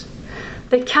citizens.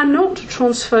 they cannot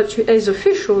transfer to as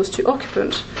officials, to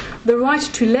occupants, the right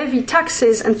to levy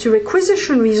taxes and to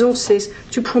requisition resources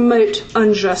to promote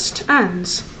unjust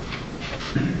ends.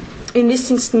 In this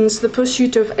instance, the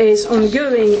pursuit of A's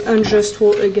ongoing unjust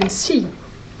war against C.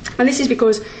 And this is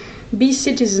because B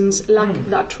citizens lack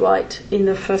that right in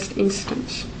the first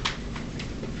instance.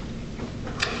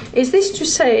 Is this to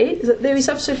say that there is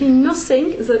absolutely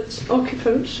nothing that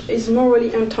occupant is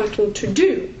morally entitled to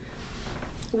do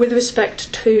with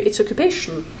respect to its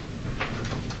occupation?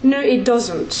 No, it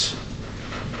doesn't.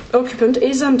 Occupant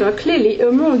is under clearly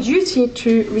a moral duty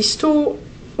to restore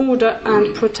order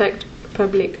and protect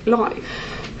public life.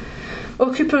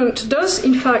 Occupant does,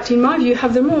 in fact, in my view,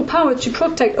 have the moral power to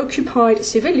protect occupied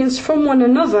civilians from one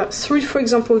another through, for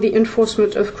example, the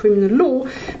enforcement of criminal law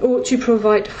or to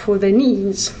provide for their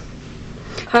needs.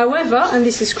 However, and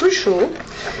this is crucial,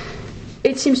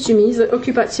 it seems to me that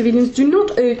occupied civilians do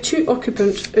not owe to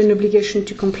occupant an obligation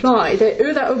to comply. They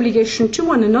owe that obligation to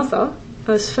one another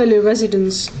as fellow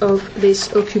residents of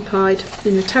this occupied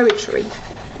territory.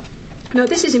 Now,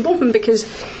 this is important because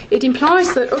it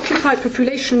implies that occupied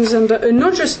populations under an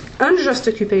unjust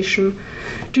occupation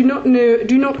do not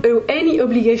owe any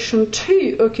obligation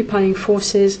to occupying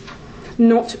forces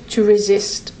not to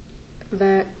resist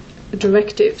their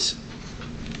directives.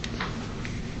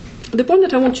 The point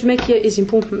that I want to make here is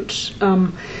important.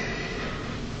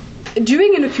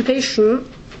 During an occupation,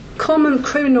 common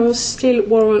criminals still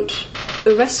warrant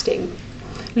arresting.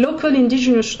 Local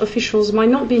indigenous officials might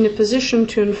not be in a position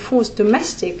to enforce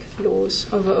domestic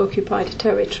laws over occupied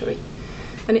territory.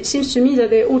 And it seems to me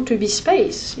that there ought to be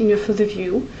space, in your further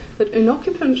view, that an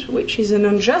occupant which is an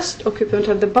unjust occupant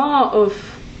at the bar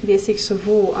of the ethics of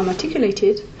war I'm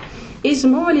articulated is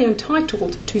morally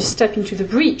entitled to step into the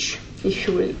breach, if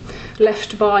you will,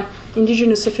 left by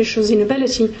indigenous officials'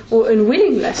 inability or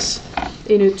unwillingness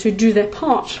to do their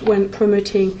part when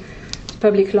promoting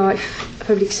public life,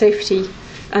 public safety,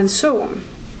 and so on.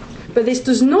 But this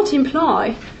does not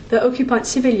imply that occupied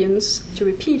civilians, to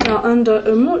repeat, are under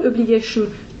a moral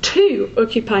obligation to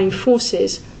occupying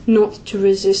forces not to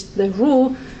resist their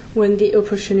rule when the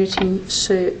opportunity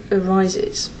so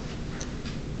arises.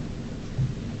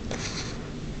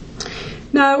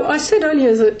 Now, I said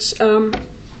earlier that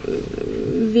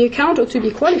the account ought to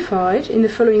be qualified in the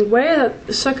following way, that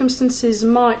the circumstances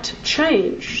might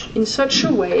change in such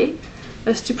a way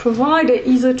as to provide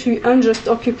either to unjust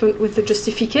occupant with the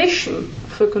justification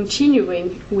for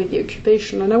continuing with the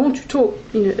occupation. And I want to talk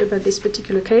about this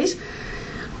particular case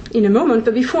in a moment,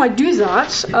 but before I do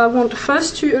that, I want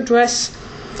first to address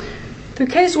the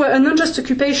case where an unjust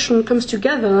occupation comes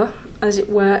together, as it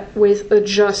were, with a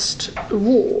just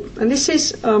war. And this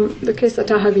is the case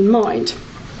that I have in mind.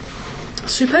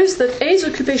 Suppose that A's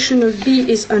occupation of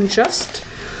B is unjust,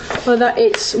 but that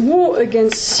its war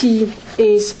against C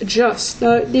is just.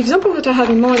 Now, the example that I have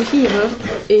in mind here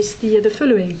is the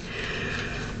following.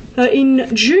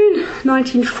 In June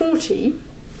 1940,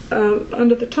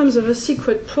 under the terms of a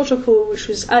secret protocol which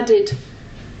was added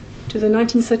to the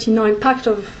 1939 Pact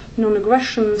of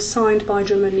Non-Aggression signed by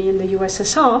Germany and the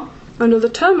USSR, under the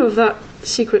term of that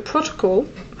secret protocol,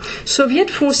 Soviet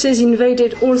forces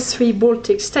invaded all three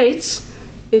Baltic states,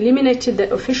 eliminated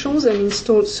their officials, and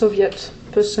installed Soviet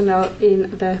personnel in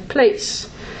their place.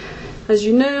 As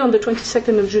you know, on the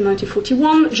 22nd of June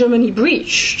 1941, Germany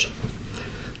breached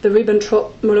the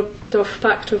Ribbentrop-Molotov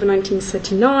Pact of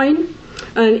 1939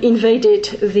 and invaded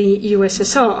the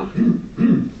USSR.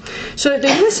 So the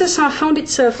USSR found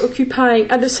itself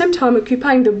at the same time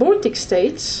occupying the Baltic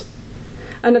states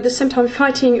and at the same time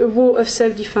fighting a war of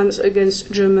self-defense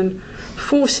against German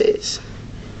forces.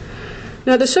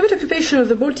 Now, the Soviet occupation of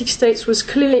the Baltic states was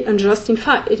clearly unjust. In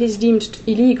fact, it is deemed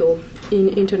illegal in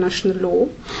international law,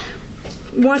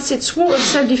 whilst its war of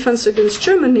self-defense against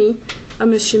Germany,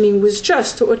 I'm assuming, was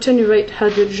just, or at any rate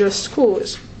had a just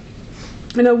cause.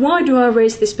 Now, why do I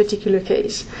raise this particular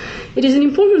case? It is an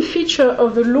important feature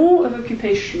of the law of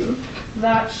occupation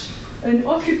that an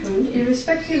occupant,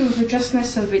 irrespective of the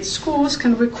justness of its cause,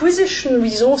 can requisition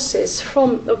resources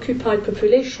from occupied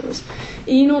populations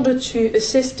in order to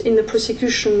assist in the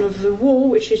prosecution of the war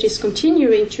which it is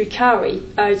continuing to carry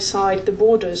outside the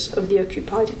borders of the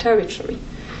occupied territory.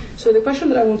 So the question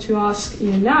that I want to ask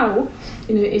now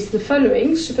is the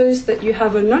following. Suppose that you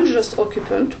have an unjust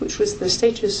occupant, which was the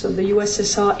status of the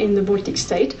USSR in the Baltic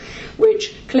state,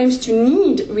 which claims to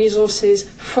need resources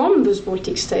from those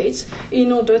Baltic states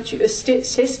in order to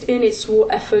assist in its war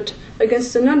effort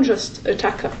against an unjust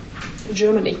attacker,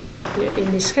 Germany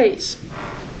in this case.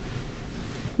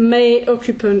 May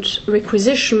occupant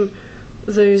requisition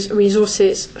those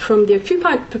resources from the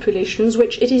occupied populations,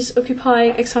 which it is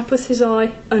occupying ex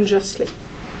hypothesi unjustly.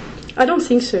 I don't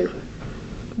think so.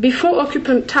 Before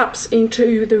occupant taps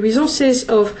into the resources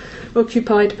of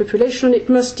occupied population, it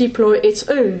must deploy its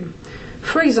own,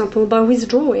 for example, by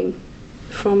withdrawing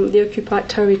from the occupied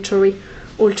territory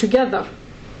altogether.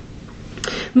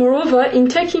 Moreover, in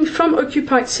taking from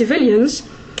occupied civilians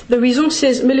the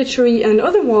resources, military and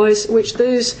otherwise, which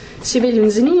those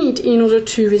civilians need in order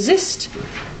to resist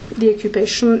the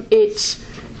occupation, it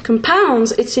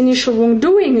compounds its initial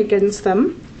wrongdoing against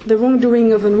them, the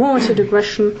wrongdoing of unwarranted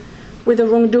aggression, with the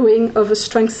wrongdoing of a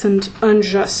strengthened,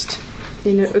 unjust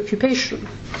occupation.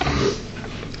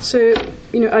 So,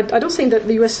 I don't think that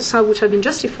the USSR would have been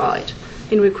justified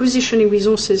in requisitioning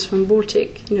resources from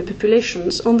Baltic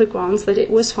populations on the grounds that it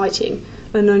was fighting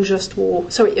a just war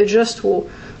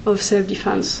of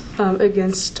self-defense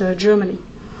against Germany.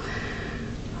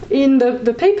 In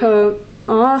the paper,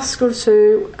 I ask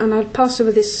also, and I'll pass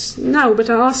over this now, but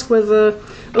I ask whether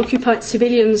occupied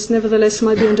civilians nevertheless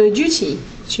might be under duty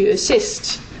to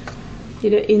assist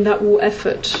in that war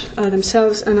effort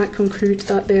themselves, and I conclude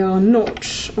that they are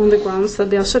not, on the grounds that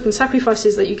there are certain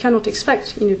sacrifices that you cannot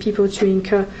expect people to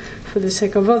incur for the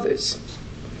sake of others.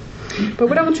 But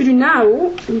what I want to do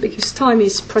now, because time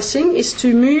is pressing, is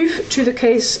to move to the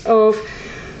case of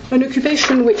an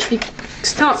occupation which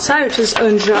starts out as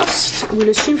unjust, we'll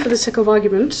assume for the sake of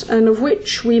argument, and of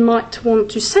which we might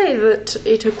want to say that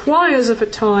it acquires over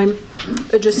time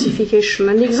a justification.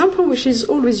 And the example which is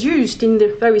always used in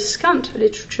the very scant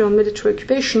literature on military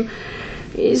occupation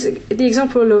is the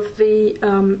example of the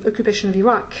occupation of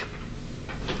Iraq,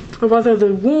 or rather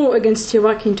the war against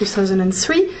Iraq in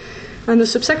 2003, and the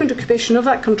subsequent occupation of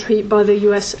that country by the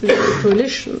US-led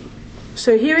coalition.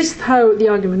 So here is how the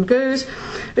argument goes.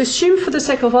 Assume for the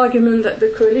sake of argument that the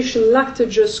coalition lacked a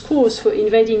just cause for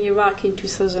invading Iraq in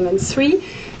 2003,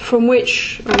 from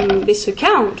which, on this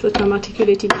account that I'm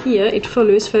articulating here, it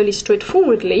follows fairly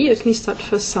straightforwardly, at least at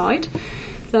first sight,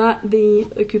 that the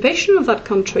occupation of that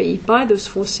country by those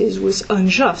forces was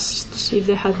unjust. If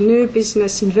they had no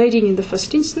business invading in the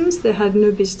first instance, they had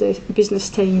no business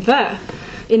staying there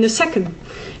in the second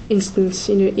instance,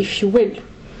 if you will.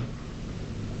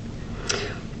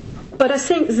 But I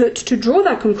think that to draw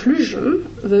that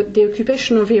conclusion, that the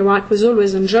occupation of Iraq was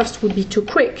always unjust, would be too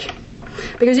quick.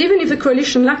 Because even if the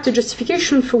coalition lacked a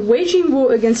justification for waging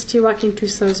war against Iraq in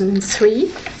 2003,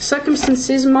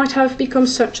 circumstances might have become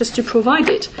such as to provide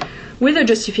it with a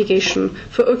justification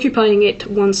for occupying it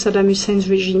once Saddam Hussein's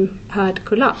regime had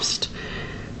collapsed.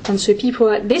 And so people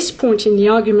at this point in the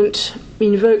argument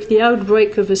invoke the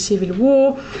outbreak of a civil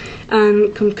war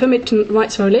and concomitant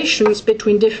rights violations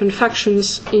between different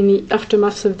factions in the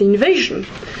aftermath of the invasion.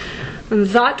 And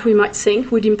that, we might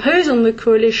think, would impose on the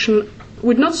coalition,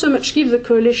 would not so much give the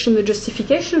coalition the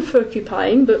justification for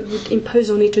occupying, but would impose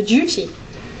on it a duty,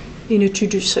 to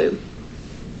do so.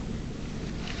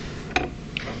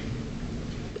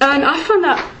 And I find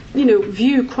that,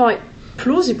 view quite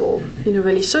plausible,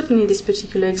 really, certainly in this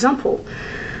particular example.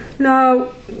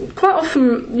 Now, quite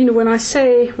often, when I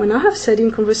have said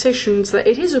in conversations that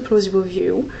it is a plausible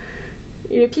view,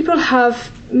 people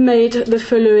have made the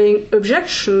following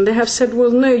objection. They have said, well,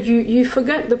 no, you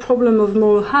forget the problem of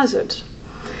moral hazard.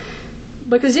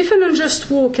 Because if an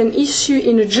unjust war can issue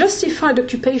in a justified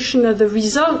occupation as the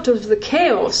result of the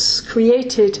chaos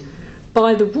created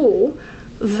by the war,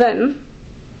 then,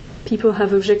 people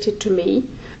have objected to me,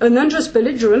 an unjust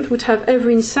belligerent would have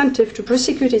every incentive to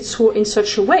prosecute its war in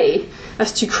such a way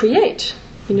as to create,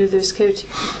 those chaotic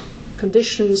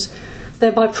conditions,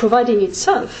 thereby providing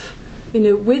itself,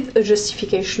 with a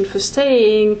justification for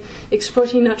staying,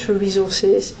 exploiting natural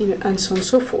resources, and so on and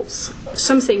so forth.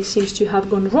 Something seems to have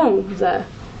gone wrong there.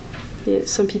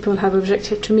 Some people have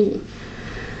objected to me.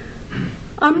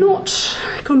 I'm not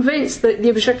convinced that the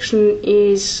objection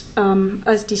is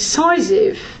as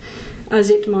decisive as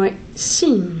it might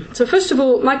seem. So first of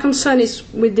all, my concern is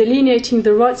with delineating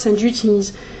the rights and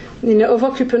duties of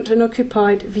occupant and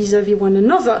occupied vis-à-vis one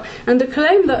another, and the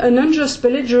claim that an unjust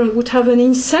belligerent would have an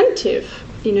incentive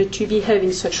to behave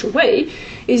in such a way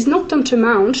is not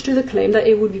tantamount to the claim that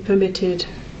it would be permitted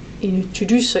to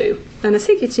do so. And I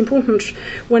think it's important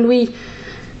when we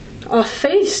are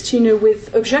faced,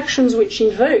 with objections which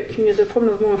invoke, the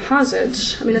problem of moral hazard.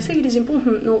 I think it is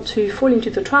important not to fall into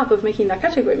the trap of making that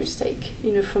category mistake,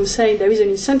 from saying there is an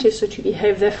incentive so to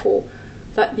behave, therefore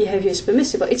that behavior is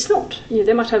permissible. It's not.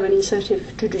 They might have an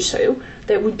incentive to do so.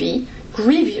 They would be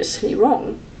grievously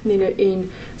wrong,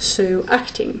 in so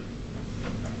acting.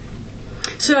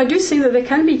 So I do think that there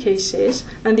can be cases,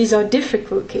 and these are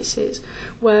difficult cases,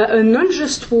 where an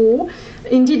unjust war,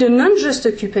 indeed an unjust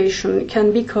occupation,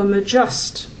 can become a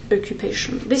just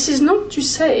occupation. This is not to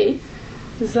say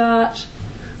that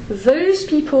those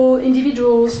people,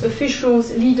 individuals,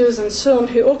 officials, leaders, and so on,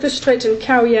 who orchestrate and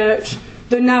carry out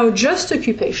the now just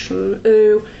occupation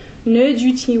owe no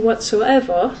duty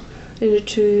whatsoever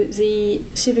to the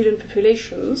civilian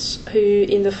populations who,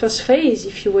 in the first phase,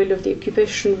 if you will, of the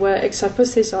occupation, were ex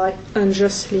hypothesi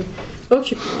unjustly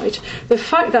occupied. The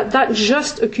fact that that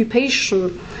just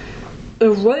occupation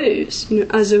arose,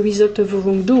 as a result of a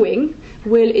wrongdoing,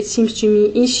 will, it seems to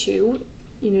me, issue,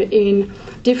 in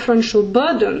differential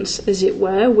burdens, as it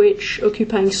were, which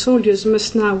occupying soldiers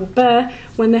must now bear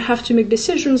when they have to make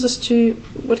decisions as to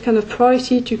what kind of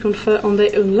priority to confer on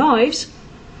their own lives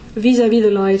vis-à-vis the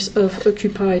lives of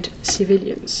occupied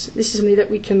civilians. This is something that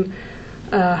we can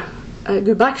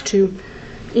go back to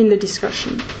in the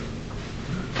discussion.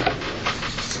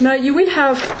 Now, you will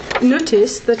have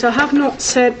noticed that I have not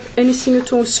said anything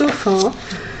at all so far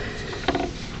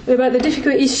about the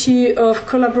difficult issue of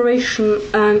collaboration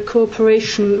and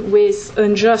cooperation with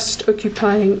unjust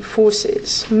occupying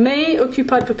forces. May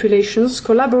occupied populations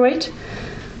collaborate,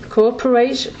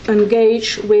 cooperate,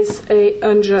 engage with an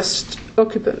unjust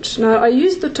occupant? Now, I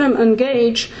use the term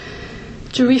engage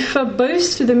to refer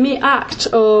both to the mere act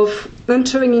of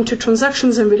entering into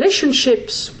transactions and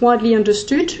relationships widely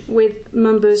understood with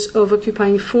members of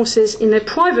occupying forces in a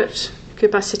private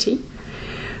capacity,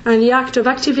 and the act of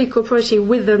actively cooperating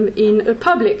with them in a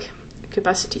public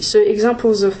capacity. So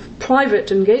examples of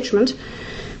private engagement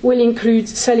will include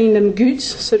selling them goods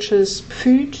such as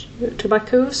food,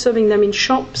 tobacco, serving them in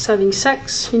shops, having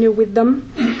sex, with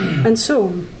them, and so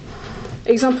on.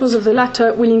 Examples of the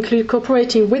latter will include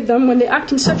cooperating with them when they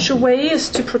act in such a way as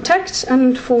to protect and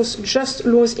enforce just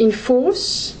laws in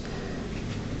force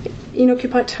in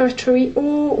occupied territory,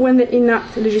 or when they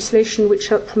enact legislation which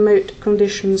help promote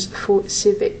conditions for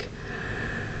civic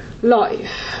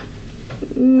life.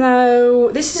 Now,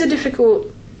 this is a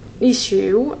difficult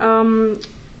issue, and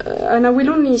I will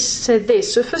only say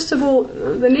this. So first of all,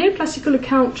 the neoclassical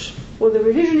account, or the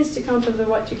revisionist account of the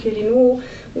right to kill in war,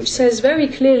 which says very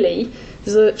clearly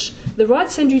that the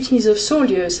rights and duties of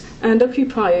soldiers and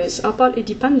occupiers are partly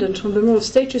dependent on the moral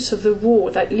status of the war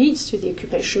that leads to the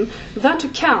occupation, that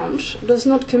account does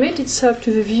not commit itself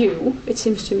to the view, it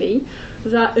seems to me,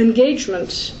 that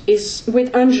engagement is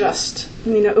with unjust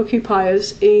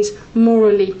occupiers is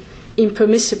morally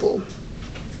impermissible.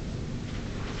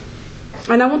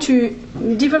 And I want to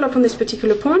develop on this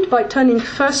particular point by turning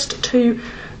first to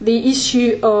the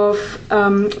issue of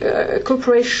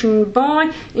cooperation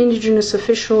by indigenous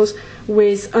officials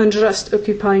with unjust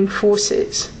occupying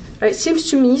forces. It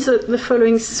seems to me that the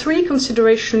following three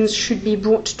considerations should be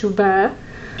brought to bear.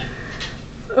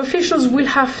 Officials will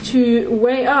have to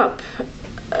weigh up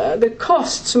the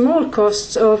costs, moral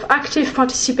costs, of active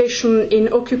participation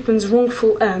in occupants'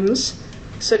 wrongful ends,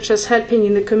 such as helping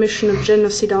in the commission of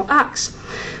genocidal acts,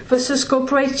 versus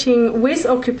cooperating with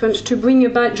occupants to bring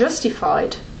about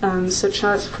justified ends, such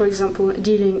as, for example,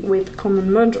 dealing with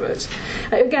common murderers.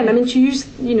 Again, to use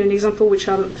an example which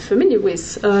I'm familiar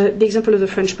with, the example of the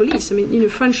French police.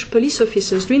 French police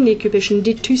officers during the occupation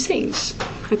did two things,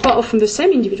 and quite often the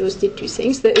same individuals did two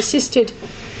things. They assisted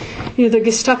the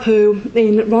Gestapo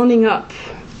in rounding up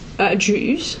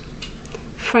Jews,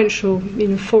 French or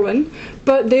foreign,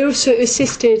 but they also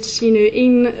assisted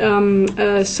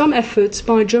in some efforts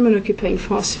by German occupying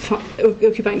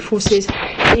forces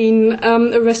in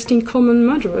arresting common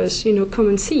murderers,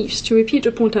 common thieves. To repeat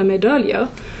a point I made earlier,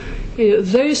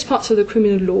 those parts of the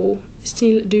criminal law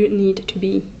still do need to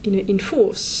be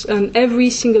enforced, and every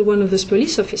single one of those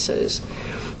police officers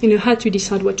had to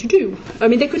decide what to do.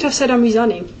 They could have said, I'm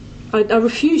resigning. I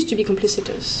refuse to be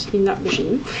complicitous in that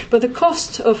regime, but the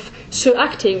cost of so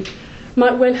acting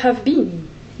might well have been,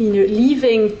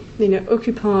 leaving,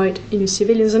 occupied,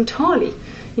 civilians entirely,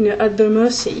 at the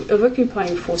mercy of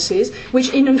occupying forces,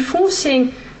 which in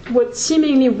enforcing what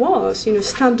seemingly was,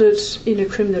 standard,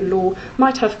 criminal law,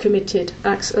 might have committed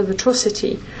acts of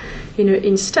atrocity,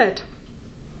 instead.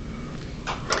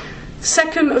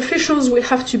 Second, officials will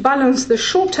have to balance the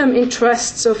short-term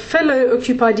interests of fellow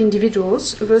occupied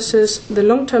individuals versus the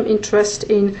long-term interest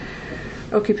in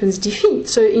occupants' defeat.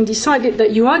 So in deciding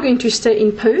that you are going to stay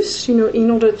in post,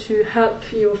 in order to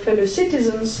help your fellow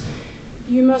citizens,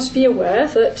 you must be aware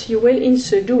that you will, in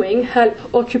so doing, help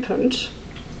occupant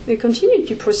continue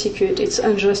to prosecute its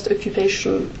unjust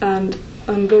occupation and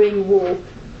ongoing war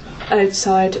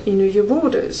outside your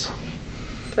borders.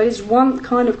 That is one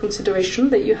kind of consideration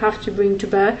that you have to bring to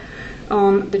bear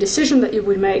on the decision that you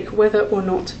will make whether or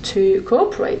not to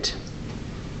cooperate.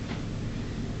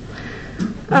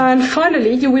 And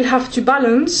finally, you will have to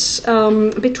balance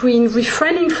between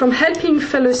refraining from helping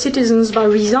fellow citizens by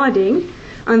residing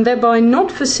and thereby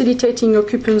not facilitating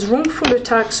occupants' wrongful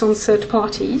attacks on third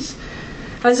parties,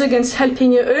 as against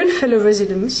helping your own fellow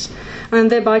residents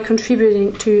and thereby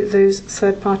contributing to those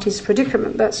third parties'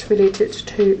 predicament. That's related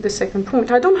to the second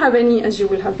point. I don't have any, as you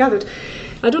will have gathered,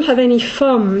 I don't have any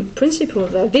firm principle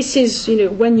there. This is,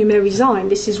 when you may resign.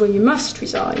 This is when you must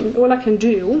resign. All I can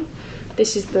do,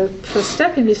 this is the first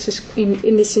step in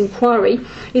this inquiry,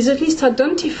 is at least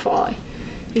identify,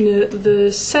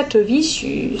 the set of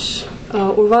issues,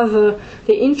 or rather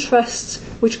the interests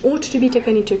which ought to be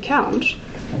taken into account,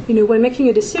 when making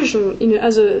a decision,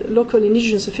 as a local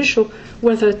indigenous official,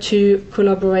 whether to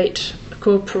cooperate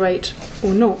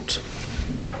or not.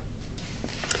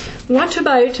 What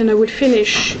about, and I would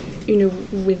finish,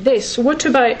 with this, what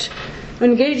about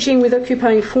engaging with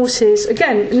occupying forces?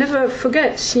 Again, never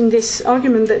forget in this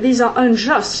argument that these are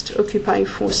unjust occupying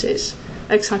forces,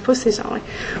 ex hypothesi.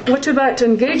 What about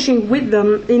engaging with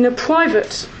them in a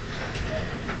private,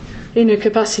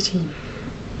 capacity?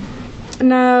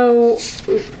 Now,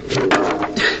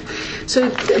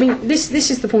 this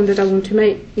is the point that I want to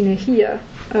make, here.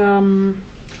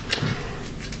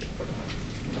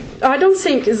 I don't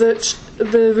think that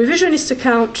the revisionist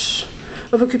account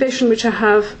of occupation which I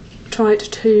have tried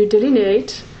to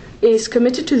delineate is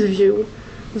committed to the view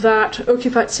that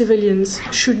occupied civilians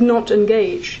should not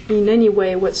engage in any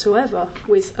way whatsoever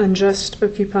with unjust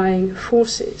occupying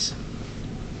forces.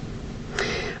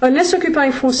 Unless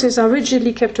occupying forces are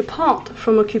rigidly kept apart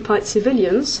from occupied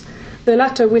civilians, the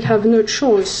latter will have no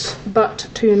choice but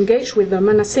to engage with them,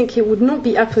 and I think it would not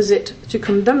be apposite to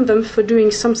condemn them for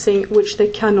doing something which they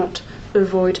cannot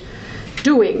avoid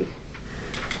doing.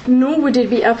 Nor would it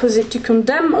be apposite to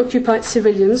condemn occupied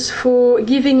civilians for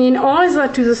giving in either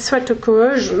to the threat of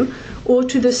coercion or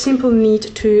to the simple need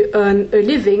to earn a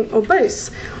living, or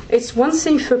both. It's one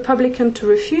thing for a publican to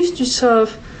refuse to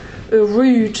serve a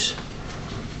rude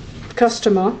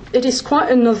customer. It is quite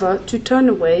another to turn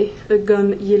away a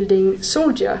gun-yielding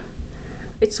soldier.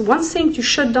 It's one thing to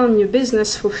shut down your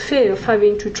business for fear of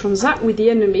having to transact with the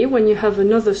enemy when you have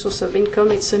another source of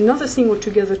income. It's another thing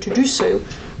altogether to do so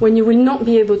when you will not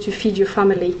be able to feed your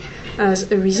family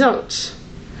as a result.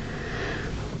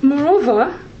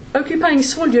 Moreover, occupying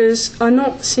soldiers are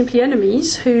not simply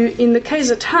enemies who, in the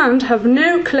case at hand, have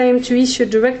no claim to issue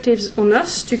directives on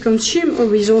us to consume our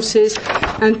resources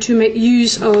and to make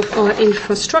use of our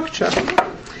infrastructure.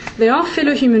 They are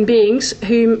fellow human beings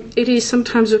whom it is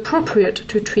sometimes appropriate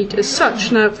to treat as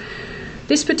such. Now,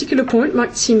 this particular point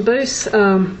might seem both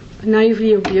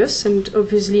naively obvious and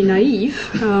obviously naive,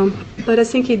 but I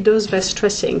think it does bear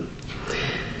stressing.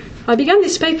 I began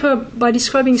this paper by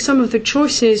describing some of the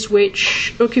choices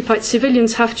which occupied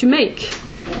civilians have to make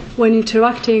when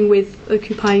interacting with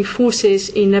occupying forces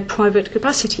in their private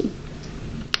capacity.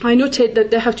 I noted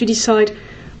that they have to decide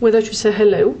whether to say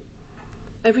hello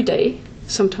every day,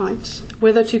 sometimes,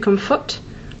 whether to comfort,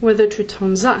 whether to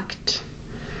transact.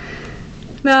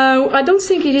 Now, I don't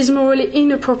think it is morally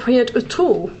inappropriate at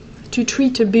all to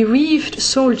treat a bereaved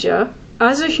soldier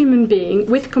as a human being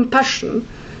with compassion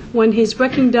when he's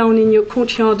breaking down in your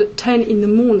courtyard at 10 in the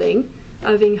morning,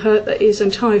 having heard that his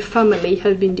entire family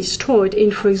had been destroyed in,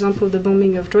 for example, the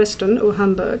bombing of Dresden or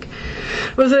Hamburg.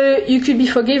 Although you could be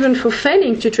forgiven for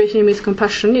failing to treat him with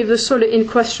compassion if the soldier in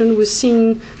question was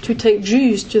seen to take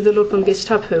Jews to the local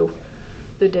Gestapo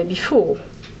the day before.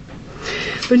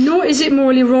 But nor is it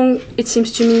morally wrong, it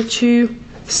seems to me, to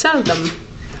sell them,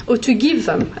 or to give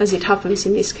them, as it happens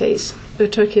in this case, a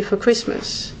turkey for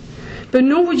Christmas. But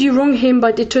nor would you wrong him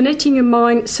by detonating a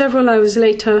mine several hours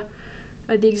later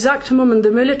at the exact moment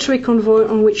the military convoy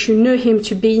on which you know him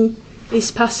to be is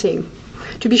passing.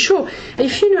 To be sure,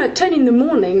 if you know at 10 in the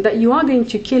morning that you are going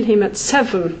to kill him at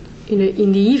 7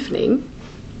 in the evening,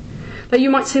 that you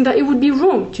might think that it would be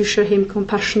wrong to show him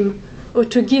compassion or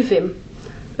to give him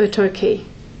a turkey.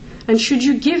 And should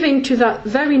you give in to that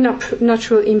very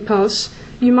natural impulse,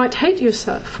 you might hate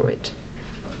yourself for it.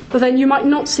 But then you might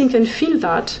not think and feel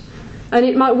that, and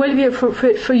it might well be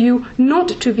appropriate for you not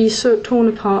to be so torn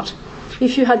apart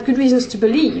if you had good reasons to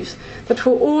believe that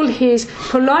for all his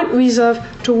polite reserve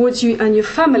towards you and your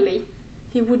family,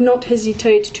 he would not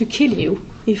hesitate to kill you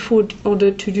if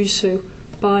ordered to do so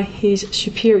by his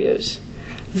superiors.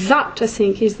 That, I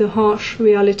think, is the harsh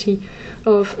reality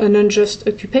of an unjust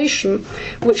occupation,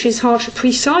 which is harsh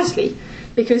precisely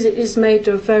because it is made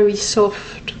of very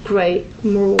soft, grey,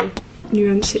 moral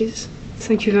nuances.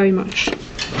 Thank you very much.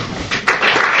 much.